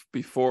prove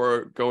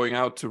before going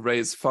out to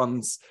raise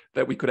funds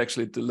that we could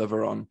actually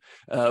deliver on.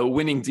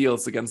 Winning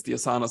deals against the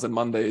Asanas and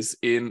Mondays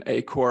in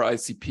a core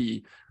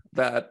ICP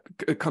that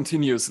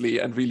continuously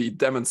and really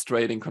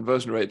demonstrating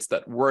conversion rates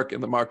that work in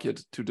the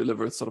market to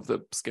deliver sort of the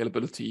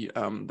scalability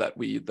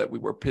that we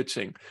were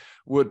pitching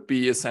would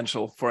be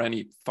essential for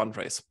any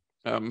fundraise.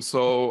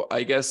 So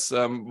I guess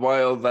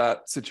while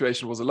that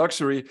situation was a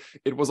luxury,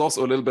 it was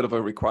also a little bit of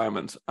a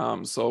requirement.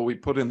 So we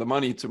put in the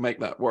money to make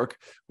that work.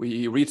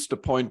 We reached a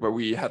point where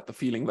we had the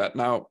feeling that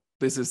now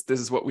this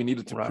is what we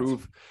needed to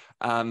prove.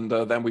 And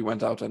then we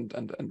went out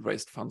and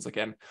raised funds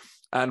again.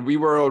 And we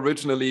were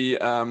originally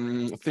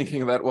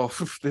thinking that, well,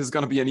 this is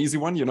going to be an easy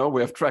one. You know,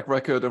 we have track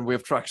record and we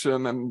have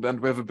traction and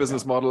we have a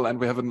business model and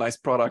we have a nice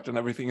product and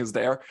everything is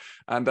there.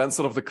 And then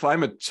sort of the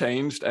climate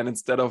changed. And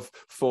instead of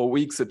 4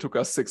 weeks, it took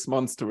us 6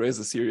 months to raise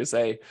a Series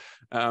A.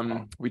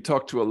 We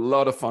talked to a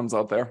lot of funds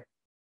out there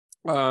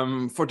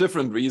for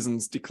different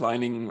reasons,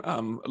 declining.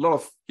 A lot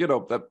of,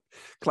 the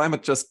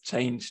climate just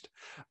changed.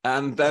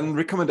 And then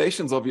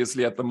recommendations,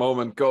 obviously, at the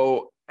moment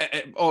go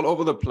all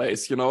over the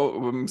place.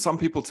 Some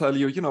people tell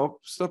you,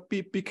 stop,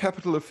 be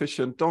capital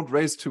efficient, don't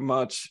raise too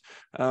much,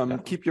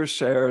 keep your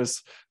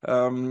shares,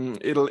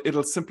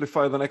 it'll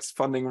simplify the next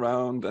funding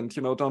round, and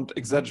don't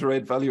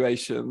exaggerate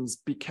valuations,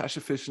 be cash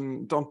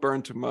efficient, don't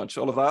burn too much,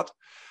 all of that.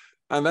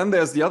 And then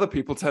there's the other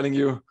people telling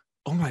you,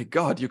 oh my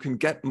God, you can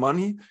get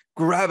money,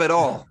 grab it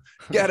all,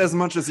 get as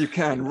much as you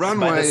can.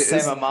 Runway by the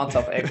same amount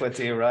of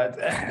equity, right?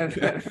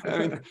 I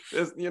mean,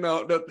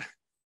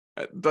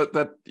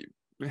 that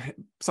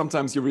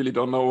sometimes you really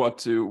don't know what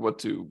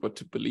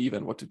to believe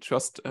and what to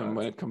trust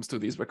when it comes to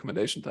these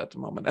recommendations at the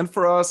moment. And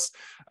for us,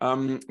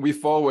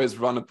 we've always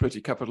run a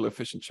pretty capital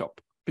efficient shop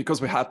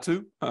because we had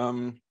to,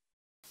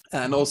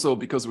 and also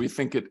because we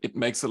think it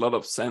makes a lot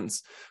of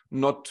sense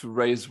not to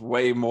raise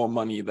way more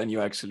money than you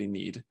actually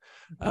need,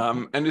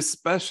 and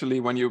especially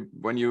when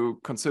you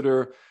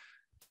consider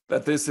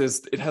that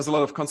it has a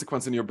lot of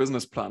consequence in your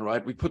business plan,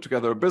 right? We put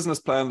together a business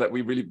plan that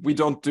we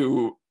don't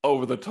do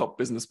over the top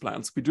business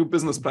plans. We do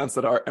business plans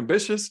that are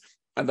ambitious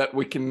and that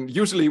we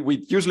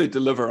usually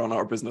deliver on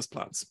our business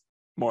plans,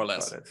 more or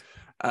less.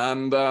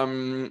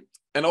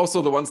 And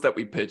also the ones that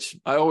we pitch.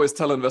 I always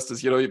tell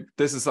investors,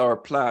 this is our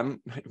plan.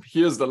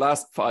 Here's the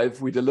last 5.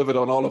 We delivered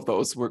on all of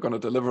those. We're going to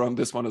deliver on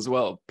this one as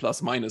well,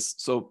 plus minus.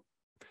 So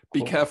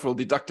be careful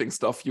deducting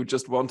stuff. You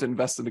just want to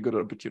invest in a good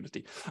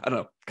opportunity. I don't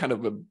know, kind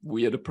of a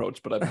weird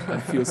approach, but I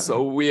feel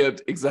so weird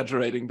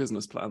exaggerating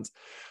business plans.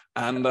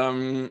 And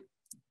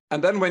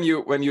then when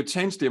you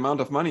change the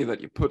amount of money that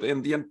you put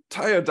in, the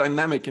entire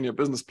dynamic in your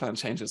business plan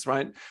changes,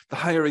 right? The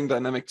hiring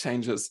dynamic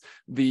changes,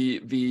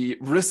 the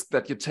risk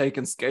that you take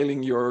in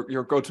scaling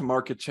your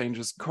go-to-market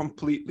changes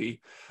completely.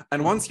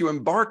 And once you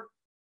embark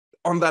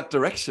on that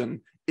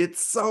direction,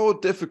 it's so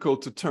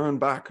difficult to turn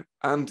back,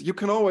 and you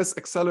can always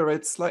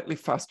accelerate slightly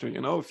faster.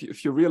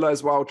 If you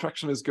realize, wow,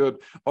 traction is good,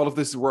 all of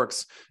this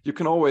works, you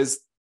can always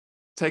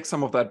take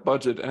some of that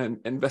budget and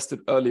invest it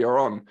earlier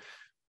on.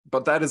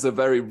 But that is a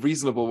very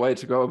reasonable way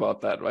to go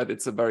about that, right?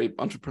 It's a very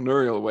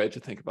entrepreneurial way to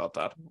think about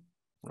that.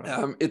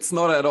 Right. It's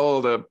not at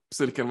all the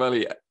Silicon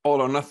Valley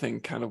all or nothing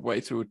kind of way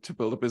to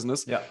build a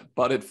business,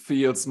 but it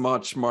feels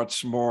much,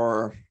 much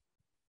more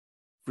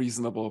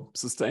reasonable,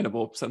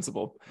 sustainable,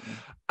 sensible.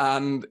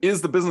 And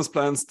is the business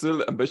plan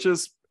still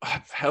ambitious?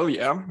 Hell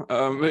yeah.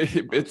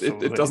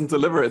 It doesn't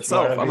deliver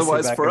itself.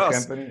 Otherwise, for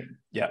us,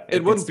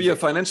 it wouldn't be a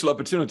financial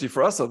opportunity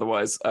for us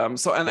otherwise.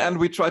 And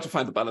we try to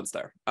find the balance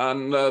there.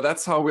 And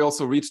that's how we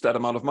also reached that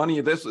amount of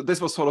money. This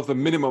was sort of the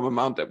minimum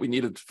amount that we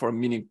needed for a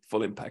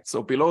meaningful impact.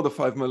 So below the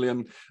 5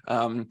 million,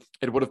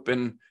 it would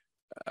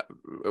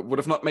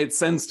have not made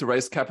sense to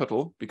raise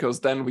capital, because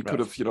then we could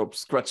have,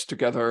 scratched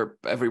together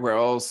everywhere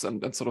else,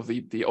 and sort of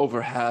the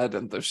overhead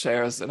and the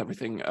shares and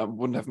everything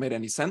wouldn't have made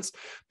any sense.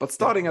 But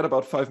starting at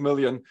about 5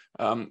 million,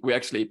 we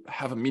actually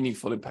have a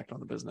meaningful impact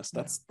on the business.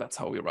 That's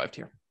how we arrived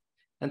here.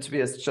 And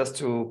Tobias, just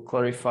to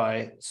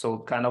clarify, so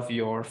kind of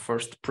your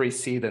first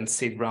pre-seed and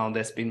seed round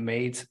has been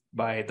made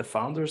by the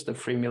founders, the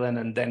 3 million,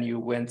 and then you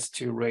went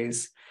to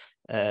raise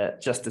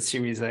just the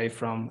Series A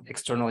from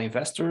external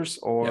investors,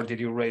 or did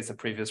you raise a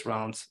previous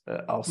round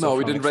also? No,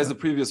 we didn't raise a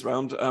previous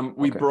round.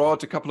 We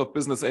brought a couple of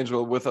business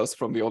angels with us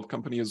from the old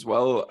company as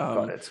well.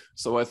 Got it.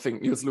 So I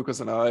think Niels,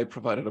 Lucas, and I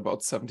provided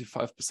about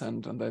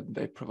 75%, and then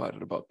they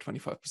provided about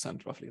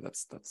 25% roughly.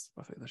 That's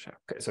roughly the share.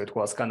 Okay, so it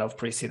was kind of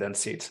pre-seed and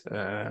seed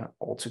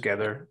all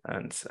together,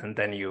 and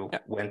then you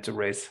went to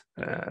raise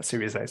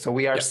Series A. So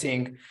we are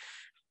seeing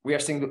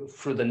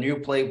through the new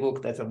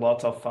playbook that a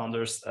lot of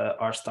founders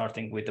are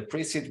starting with the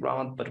pre-seed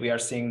round, but we are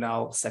seeing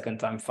now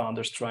second-time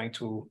founders trying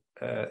to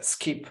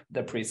skip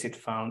the pre-seed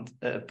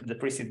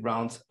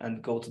round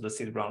and go to the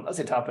seed round, as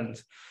it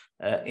happened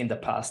in the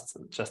past,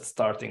 just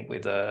starting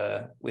with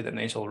an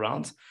angel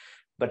round.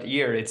 But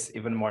here it's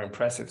even more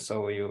impressive.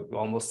 So you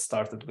almost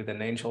started with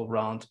an angel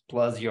round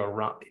plus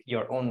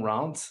your own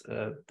round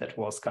that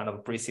was kind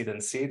of pre-seed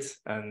and seed,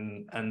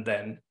 and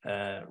then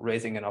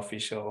raising an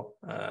official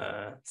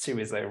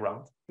Series A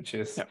round, which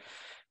is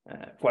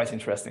quite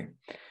interesting.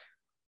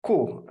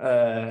 Cool.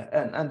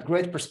 And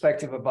great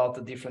perspective about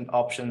the different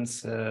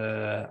options.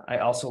 I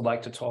also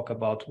like to talk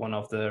about one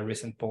of the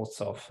recent posts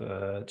of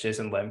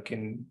Jason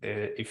Lemkin.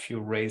 If you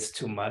raise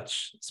too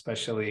much,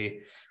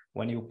 especially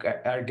when you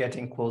are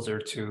getting closer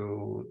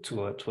to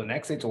an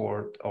exit,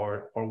 or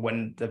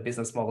when the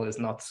business model is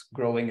not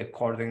growing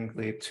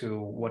accordingly to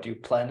what you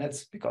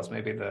planned, because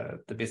maybe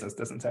the business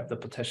doesn't have the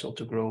potential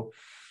to grow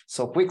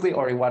so quickly,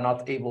 or you are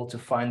not able to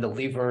find the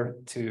lever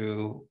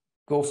to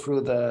go through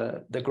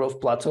the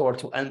growth plateau or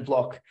to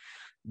unblock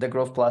the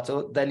growth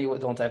plateau, then you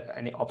don't have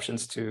any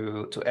options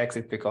to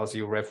exit because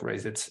you have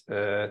raised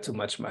too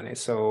much money.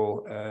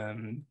 So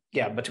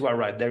but you are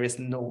right. There is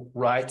no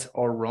right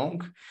or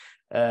wrong.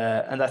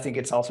 And I think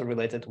it's also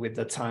related with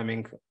the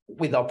timing,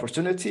 with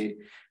opportunity,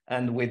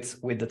 and with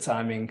the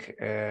timing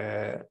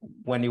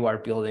when you are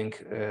building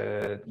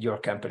your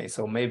company.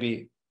 So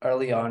maybe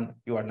early on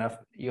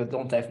you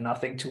don't have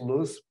nothing to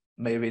lose.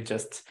 Maybe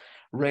just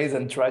raise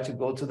and try to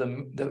go to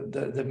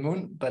the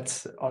moon.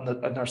 But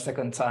on our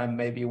second time,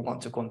 maybe you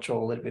want to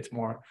control a little bit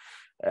more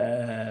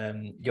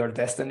your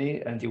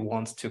destiny, and you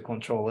want to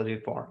control a little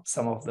bit more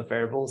some of the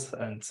variables,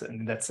 and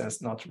in that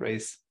sense, not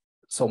raise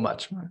so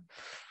much.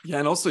 Yeah,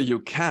 and also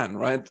you can,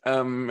 right?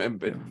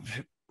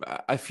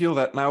 I feel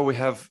that now we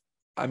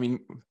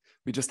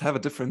just have a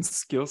different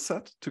skill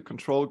set to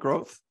control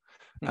growth,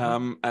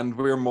 and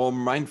we're more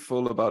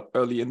mindful about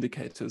early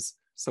indicators.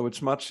 So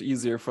it's much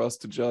easier for us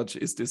to judge,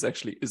 is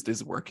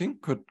this working?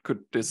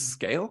 Could this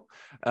scale?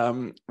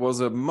 Was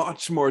a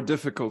much more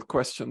difficult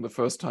question the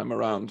first time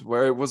around,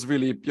 where it was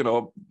really,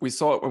 we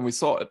saw it when we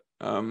saw it.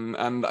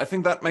 And I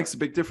think that makes a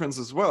big difference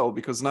as well,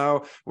 because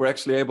now we're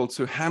actually able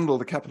to handle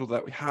the capital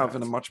that we have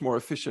in a much more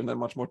efficient and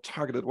much more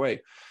targeted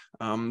way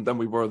than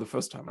we were the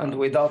first time around. And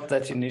without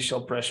that initial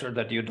pressure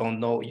that you don't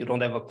know, you don't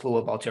have a clue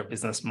about your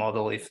business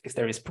model, if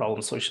there is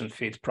problem solution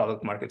fit,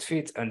 product market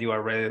fit, and you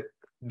are ready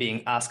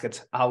being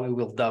asked how we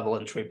will double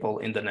and triple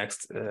in the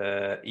next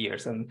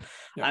years. And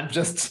I'm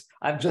just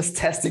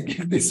testing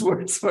if this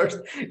works first,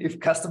 if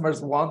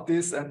customers want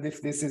this, and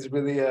if this is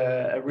really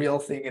a real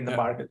thing in the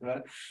market,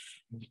 right?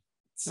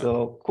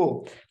 So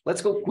cool.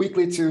 Let's go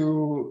quickly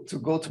to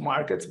go to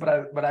markets, but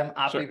I'm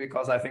happy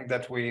because I think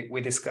that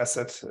we discussed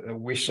it.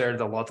 We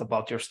shared a lot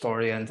about your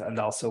story, and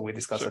also we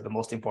discussed the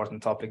most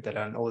important topic that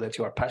I know that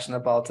you are passionate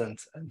about. And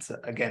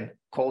again,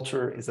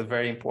 culture is a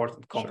very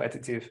important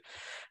competitive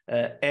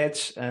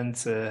edge, and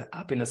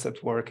happiness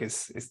at work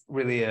is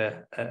really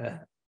a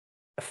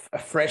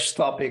fresh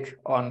topic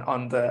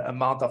on the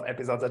amount of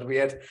episodes that we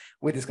had.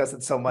 We discussed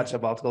it so much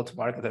about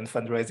go-to-market and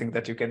fundraising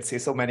that you can see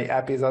so many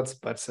episodes,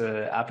 but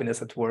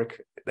happiness at work,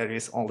 there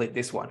is only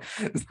this one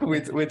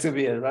with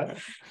Tobias, right?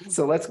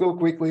 So let's go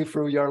quickly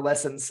through your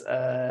lessons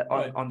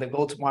on the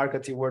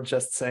go-to-market. You were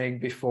just saying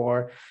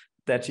before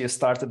that you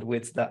started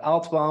with the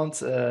outbound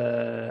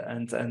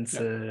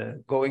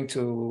going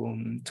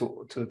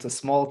to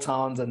small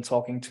towns and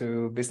talking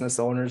to business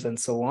owners and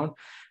so on,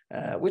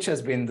 which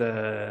has been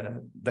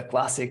the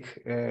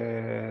classic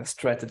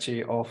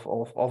strategy of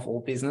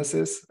all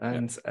businesses,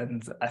 and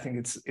I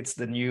think it's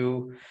the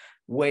new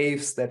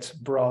waves that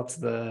brought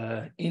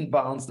the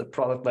inbounds, the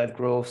product-led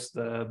growth,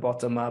 the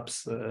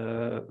bottom-ups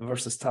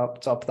versus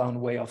top-down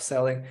way of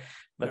selling.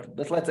 But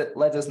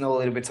let us know a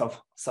little bit of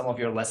some of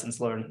your lessons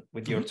learned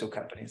with your two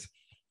companies.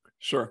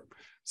 Sure.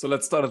 So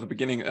let's start at the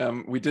beginning.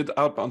 We did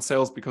outbound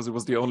sales because it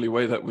was the only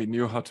way that we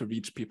knew how to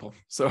reach people.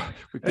 So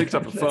we picked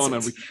up a phone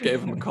and we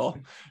gave them a call.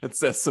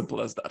 It's as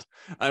simple as that.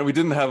 And we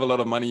didn't have a lot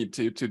of money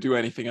to do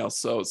anything else.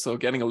 So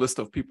getting a list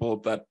of people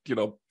that, you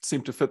know,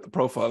 seem to fit the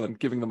profile and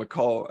giving them a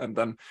call, and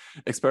then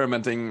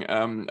experimenting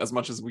as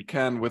much as we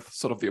can with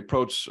sort of the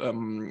approach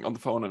on the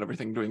phone and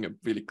everything, doing a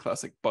really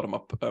classic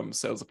bottom-up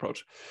sales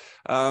approach,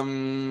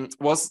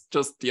 was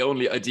just the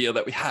only idea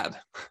that we had.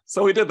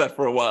 So we did that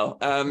for a while.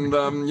 And,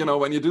 you know,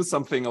 when you do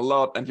something a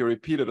lot and you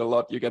repeat it a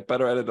lot, you get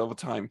better at it over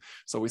time.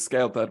 So we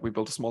scaled that. We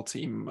built a small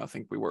team. I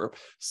think we were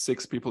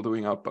 6 people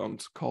doing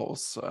outbound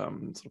calls, sort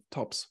of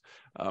tops.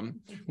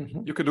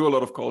 You could do a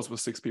lot of calls with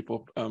 6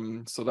 people.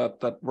 So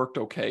that worked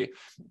okay.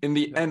 In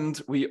the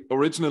end, we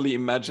originally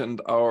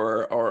imagined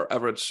our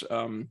average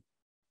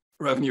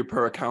revenue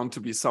per account to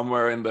be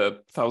somewhere in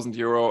the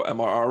 €1,000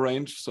 MRR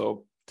range.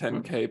 So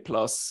 10K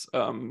plus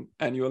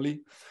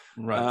annually.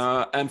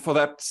 Right. And for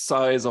that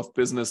size of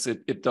business,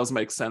 it does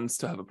make sense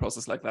to have a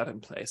process like that in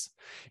place.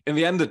 In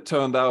the end, it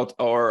turned out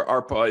our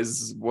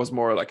ARPA was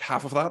more like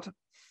half of that.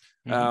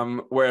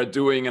 Where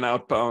doing an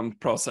outbound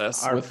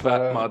process ARPA, with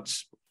that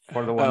much,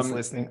 for the ones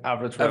listening,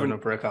 average revenue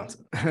per account.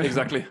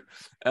 Exactly.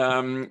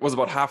 Was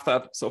about half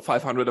that, so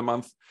 500 a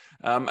month.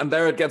 And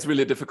there it gets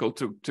really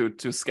difficult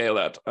to scale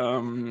that.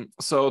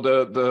 So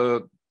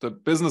the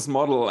business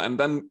model and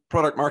then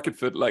product market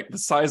fit, like the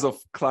size of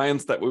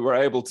clients that we were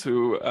able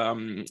to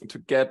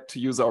get to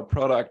use our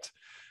product,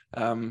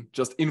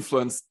 just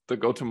influenced the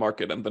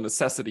go-to-market and the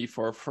necessity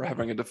for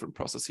having a different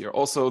process here.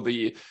 Also,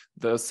 the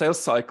sales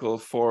cycle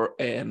for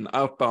an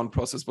outbound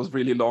process was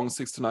really long,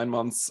 6 to 9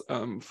 months,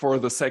 for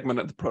the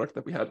segment and the product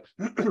that we had.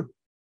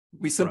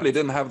 We simply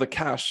didn't have the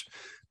cash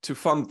to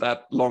fund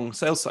that long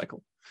sales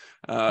cycle,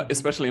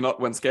 especially not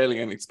when scaling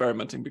and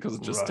experimenting, because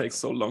it just takes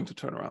so long to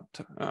turn around.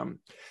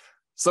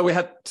 So we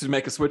had to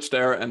make a switch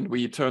there, and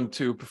we turned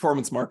to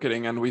performance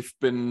marketing, and we've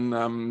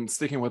been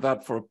sticking with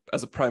that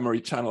as a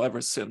primary channel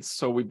ever since.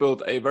 So we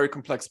built a very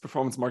complex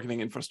performance marketing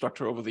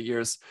infrastructure over the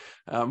years.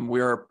 We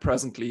are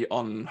presently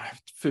on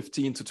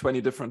 15 to 20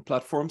 different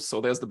platforms.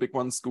 So there's the big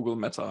ones: Google,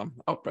 Meta,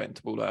 Outbrain,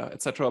 Taboola,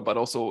 etc., but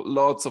also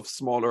lots of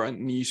smaller and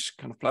niche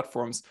kind of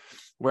platforms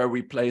where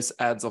we place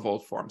ads of all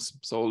forms.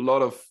 So a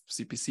lot of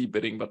CPC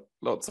bidding, but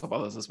lots of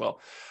others as well.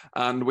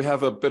 And we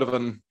have a bit of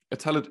an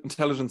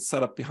intelligence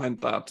setup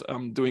behind that,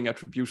 doing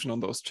attribution on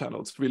those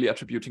channels, really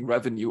attributing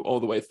revenue all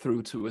the way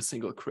through to a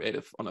single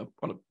creative on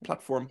a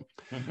platform.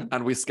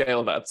 And we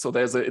scale that. So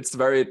it's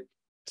very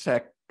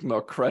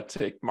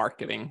technocratic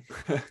marketing.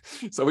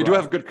 So we do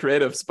have good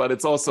creatives, but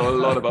it's also a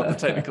lot about the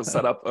technical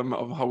setup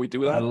of how we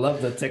do that. I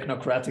love the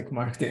technocratic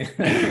marketing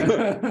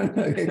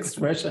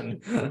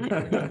expression.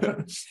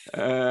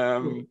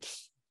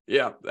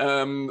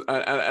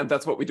 And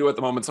that's what we do at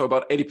the moment. So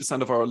about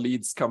 80% of our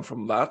leads come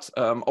from that.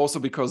 Also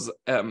because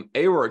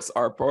awork's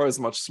ARPA is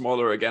much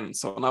smaller again.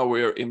 So now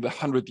we're in the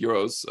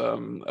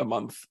 €100 a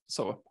month.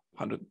 So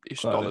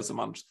 $100-ish a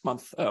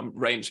month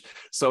range.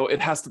 So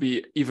it has to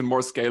be even more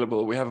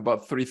scalable. We have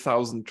about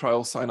 3,000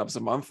 trial signups a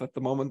month at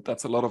the moment.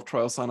 That's a lot of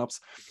trial signups.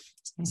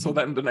 So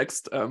then the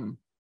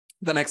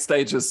next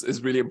stage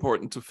is really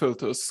important to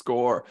filter,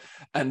 score,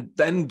 and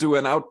then do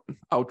an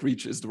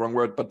outreach is the wrong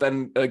word, but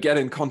then get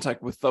in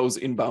contact with those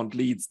inbound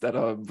leads that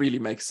really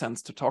make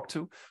sense to talk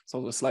to.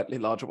 So the slightly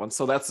larger ones.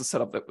 So that's the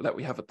setup that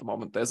we have at the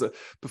moment. There's a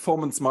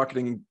performance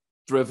marketing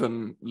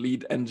driven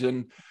lead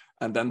engine,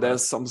 and then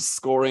there's some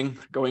scoring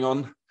going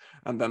on,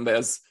 and then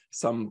there's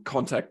some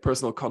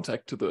personal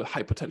contact to the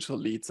high potential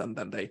leads, and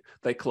then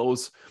they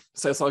close.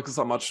 Sales cycles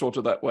are much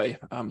shorter that way.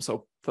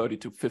 So 30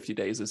 to 50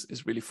 days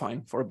is really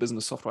fine for a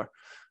business software.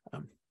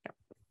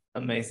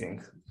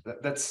 Amazing.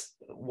 That's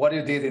what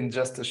you did in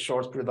just a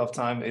short period of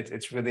time.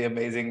 It's really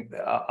amazing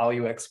how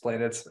you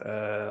explain it,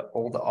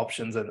 all the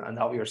options and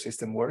how your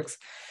system works.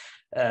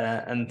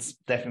 And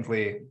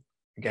definitely,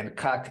 again,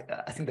 CAC,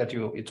 I think that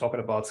you're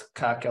talking about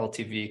CAC,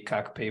 LTV,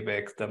 CAC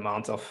payback, the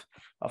amount of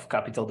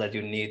capital that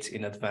you need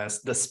in advance,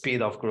 the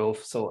speed of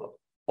growth. So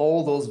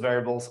all those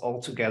variables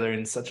all together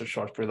in such a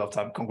short period of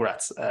time.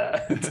 Congrats.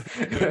 And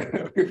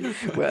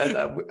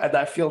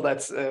I feel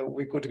that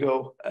we could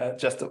go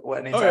just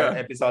one entire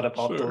episode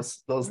about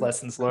those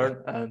lessons learned.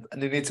 And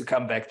you need to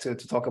come back to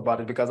talk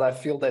about it, because I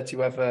feel that you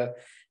have a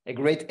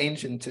great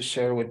engine to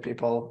share with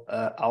people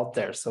out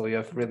there. So you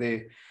have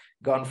really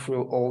gone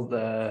through all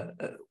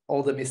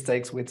the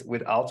mistakes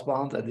with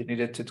outbound, and you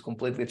needed to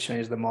completely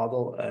change the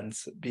model and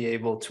be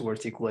able to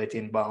articulate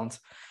inbound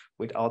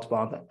with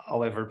outbound,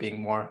 however, being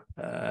more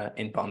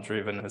inbound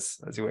driven,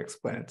 as you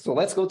explained. So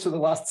let's go to the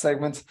last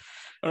segment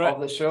of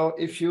the show.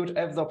 If you'd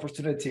have the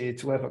opportunity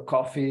to have a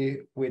coffee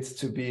with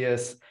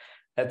Tobias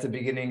at the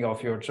beginning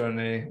of your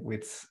journey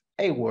with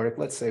awork,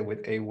 let's say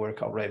with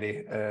awork already,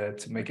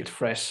 to make it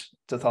fresh,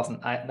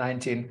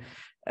 2019,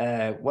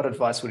 what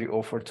advice would you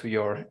offer to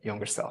your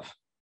younger self?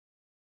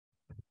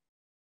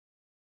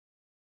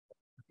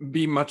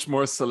 Be much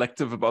more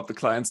selective about the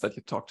clients that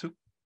you talk to.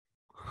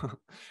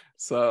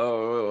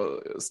 So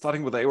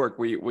starting with awork,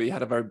 we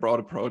had a very broad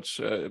approach.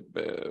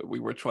 We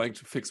were trying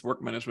to fix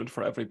work management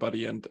for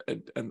everybody, and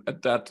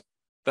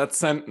that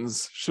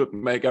sentence should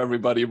make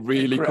everybody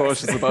really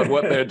cautious about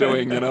what they're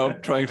doing.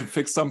 Trying to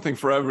fix something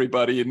for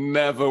everybody, it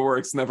never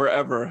works, never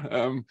ever.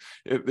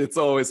 It's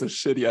always a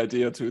shitty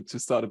idea to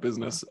start a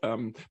business,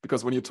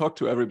 because when you talk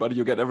to everybody,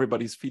 you get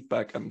everybody's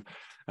feedback, and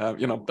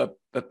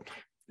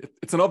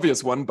it's an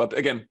obvious one, but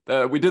again,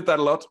 we did that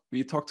a lot.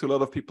 We talked to a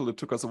lot of people. It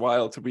took us a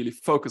while to really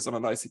focus on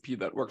an ICP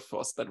that works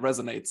for us, that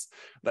resonates,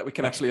 that we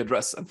can actually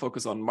address and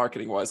focus on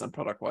marketing-wise and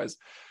product-wise.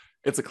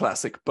 It's a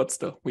classic, but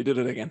still, we did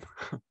it again.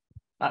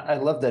 I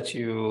love that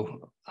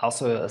you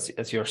also,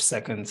 as your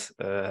second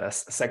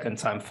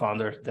time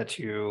founder, that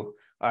you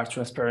are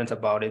transparent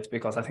about it,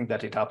 because I think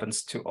that it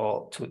happens to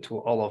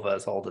all of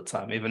us all the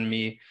time. Even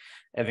me,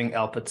 having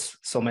helped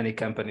so many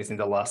companies in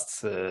the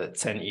last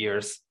 10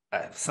 years,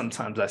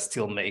 sometimes I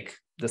still make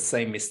the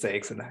same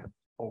mistakes, and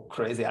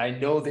crazy. I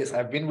know this.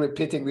 I've been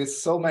repeating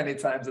this so many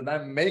times, and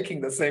I'm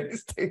making the same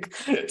mistake.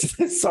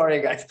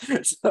 Sorry, guys.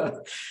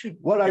 So,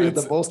 what are you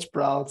the most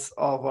proud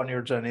of on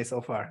your journey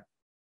so far?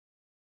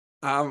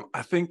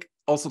 I think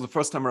also the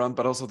first time around,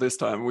 but also this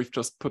time, we've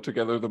just put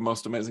together the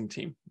most amazing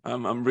team.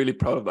 I'm really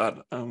proud of that.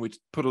 We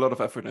put a lot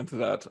of effort into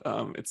that.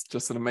 It's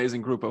just an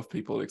amazing group of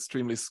people,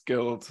 extremely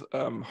skilled,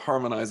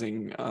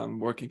 harmonizing,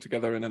 working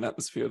together in an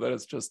atmosphere that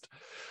is just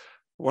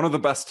one of the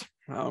best.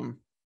 Really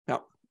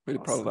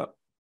awesome. Proud of that.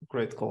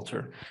 Great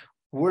culture.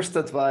 Worst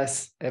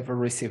advice ever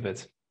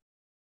received?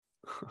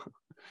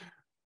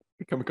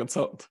 Become a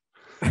consultant.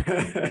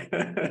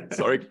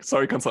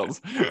 sorry,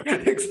 consultants.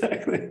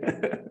 Exactly.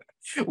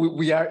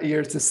 We are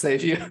here to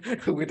save you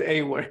with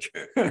awork.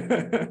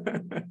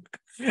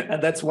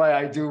 And that's why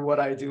I do what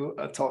I do,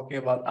 talking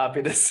about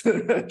happiness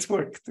at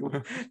work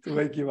to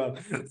wake you up.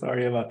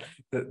 Sorry about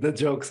the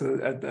jokes.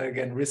 And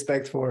again,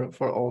 respect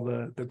for all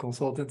the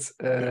consultants,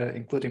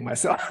 including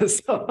myself.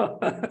 So,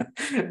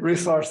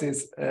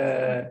 resources.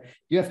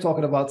 You have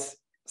talked about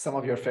some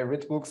of your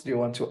favorite books. Do you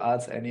want to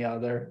add any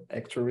other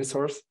extra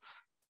resource?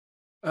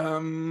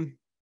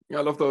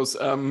 I love those.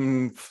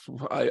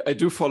 I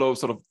do follow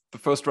sort of the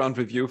first round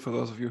review, for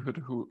those of you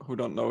who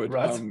don't know it.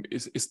 Right.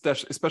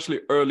 Especially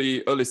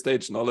early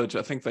stage knowledge.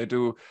 I think they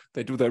do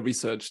their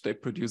research. They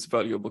produce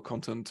valuable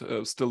content.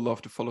 Still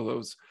love to follow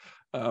those.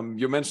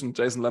 You mentioned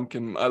Jason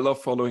Lemkin. I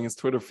love following his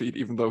Twitter feed,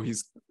 even though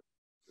he's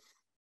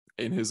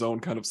in his own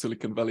kind of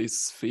Silicon Valley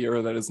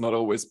sphere that is not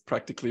always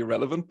practically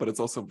relevant, but it's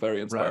also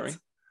very inspiring.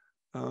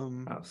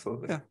 Right.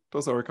 Absolutely. Yeah,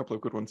 those are a couple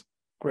of good ones.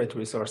 Great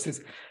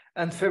resources.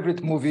 And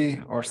favorite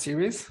movie or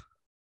series?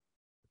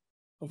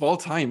 Of all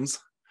times?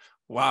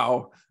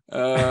 Wow.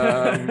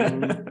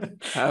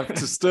 Have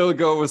to still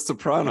go with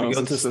Sopranos.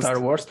 You go to Star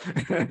Wars?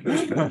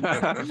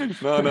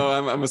 No,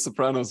 I'm a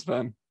Sopranos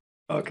fan.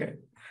 Okay.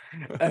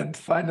 And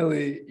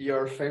finally,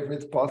 your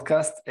favorite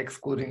podcast,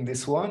 excluding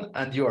this one,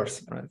 and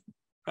yours, right?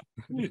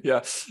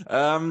 Yeah.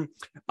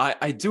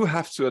 I do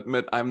have to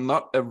admit, I'm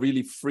not a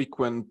really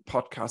frequent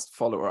podcast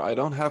follower. I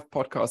don't have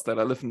podcasts that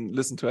I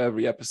listen to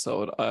every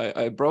episode.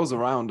 I browse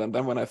around, and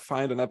then when I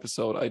find an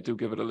episode, I do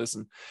give it a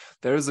listen.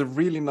 There is a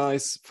really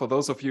nice, for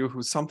those of you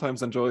who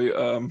sometimes enjoy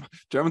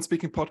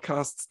German-speaking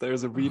podcasts,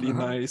 there's a really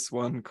nice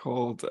one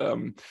called...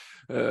 we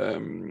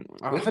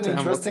have an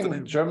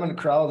interesting German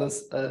crowd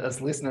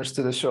as listeners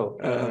to the show.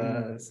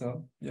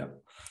 So, yeah.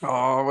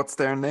 Oh, what's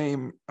their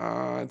name?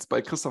 It's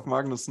by Christoph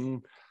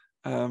Magnussen.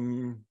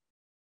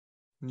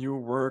 New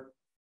Work.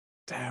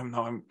 Damn,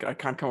 no, I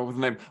can't come up with a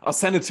name. I'll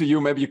send it to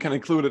you. Maybe you can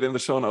include it in the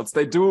show notes.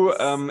 They do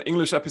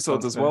English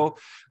episodes as well,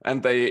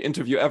 and they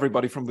interview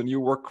everybody from the New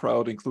Work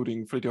crowd,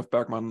 including Friedrich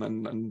Bergmann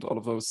and all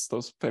of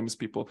those famous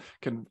people.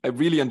 I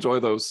really enjoy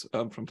those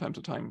from time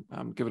to time.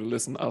 Give it a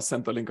listen. I'll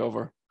send the link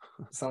over.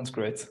 Sounds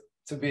great.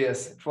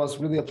 Tobias, it was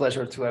really a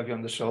pleasure to have you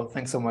on the show.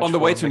 Thanks so much. On the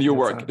Way to New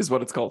Work is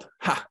what it's called.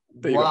 Ha!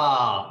 There you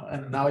go.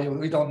 And now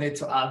we don't need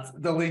to add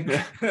the link.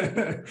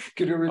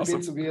 Could you repeat,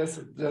 awesome. Tobias?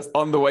 Just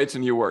On the Way to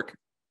New Work.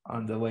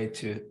 On the Way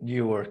to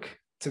New Work.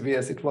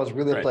 Tobias, it was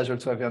really a pleasure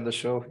to have you on the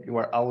show. You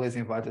are always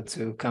invited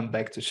to come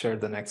back to share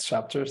the next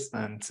chapters.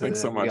 And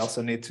thanks so much. We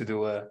also need to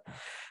do a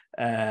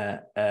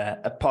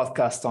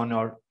podcast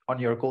on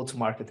your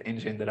go-to-market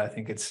engine that I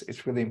think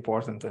it's really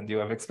important, and you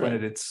have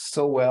explained it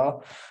so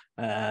well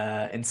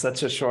in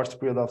such a short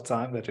period of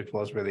time that it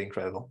was really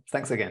incredible.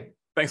 Thanks again.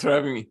 Thanks for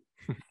having me.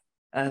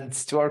 And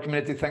to our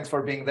community, thanks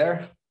for being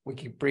there. We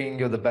keep bringing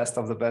you the best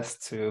of the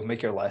best to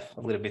make your life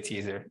a little bit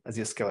easier as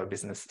you scale your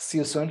business. See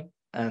you soon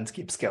and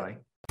keep scaling.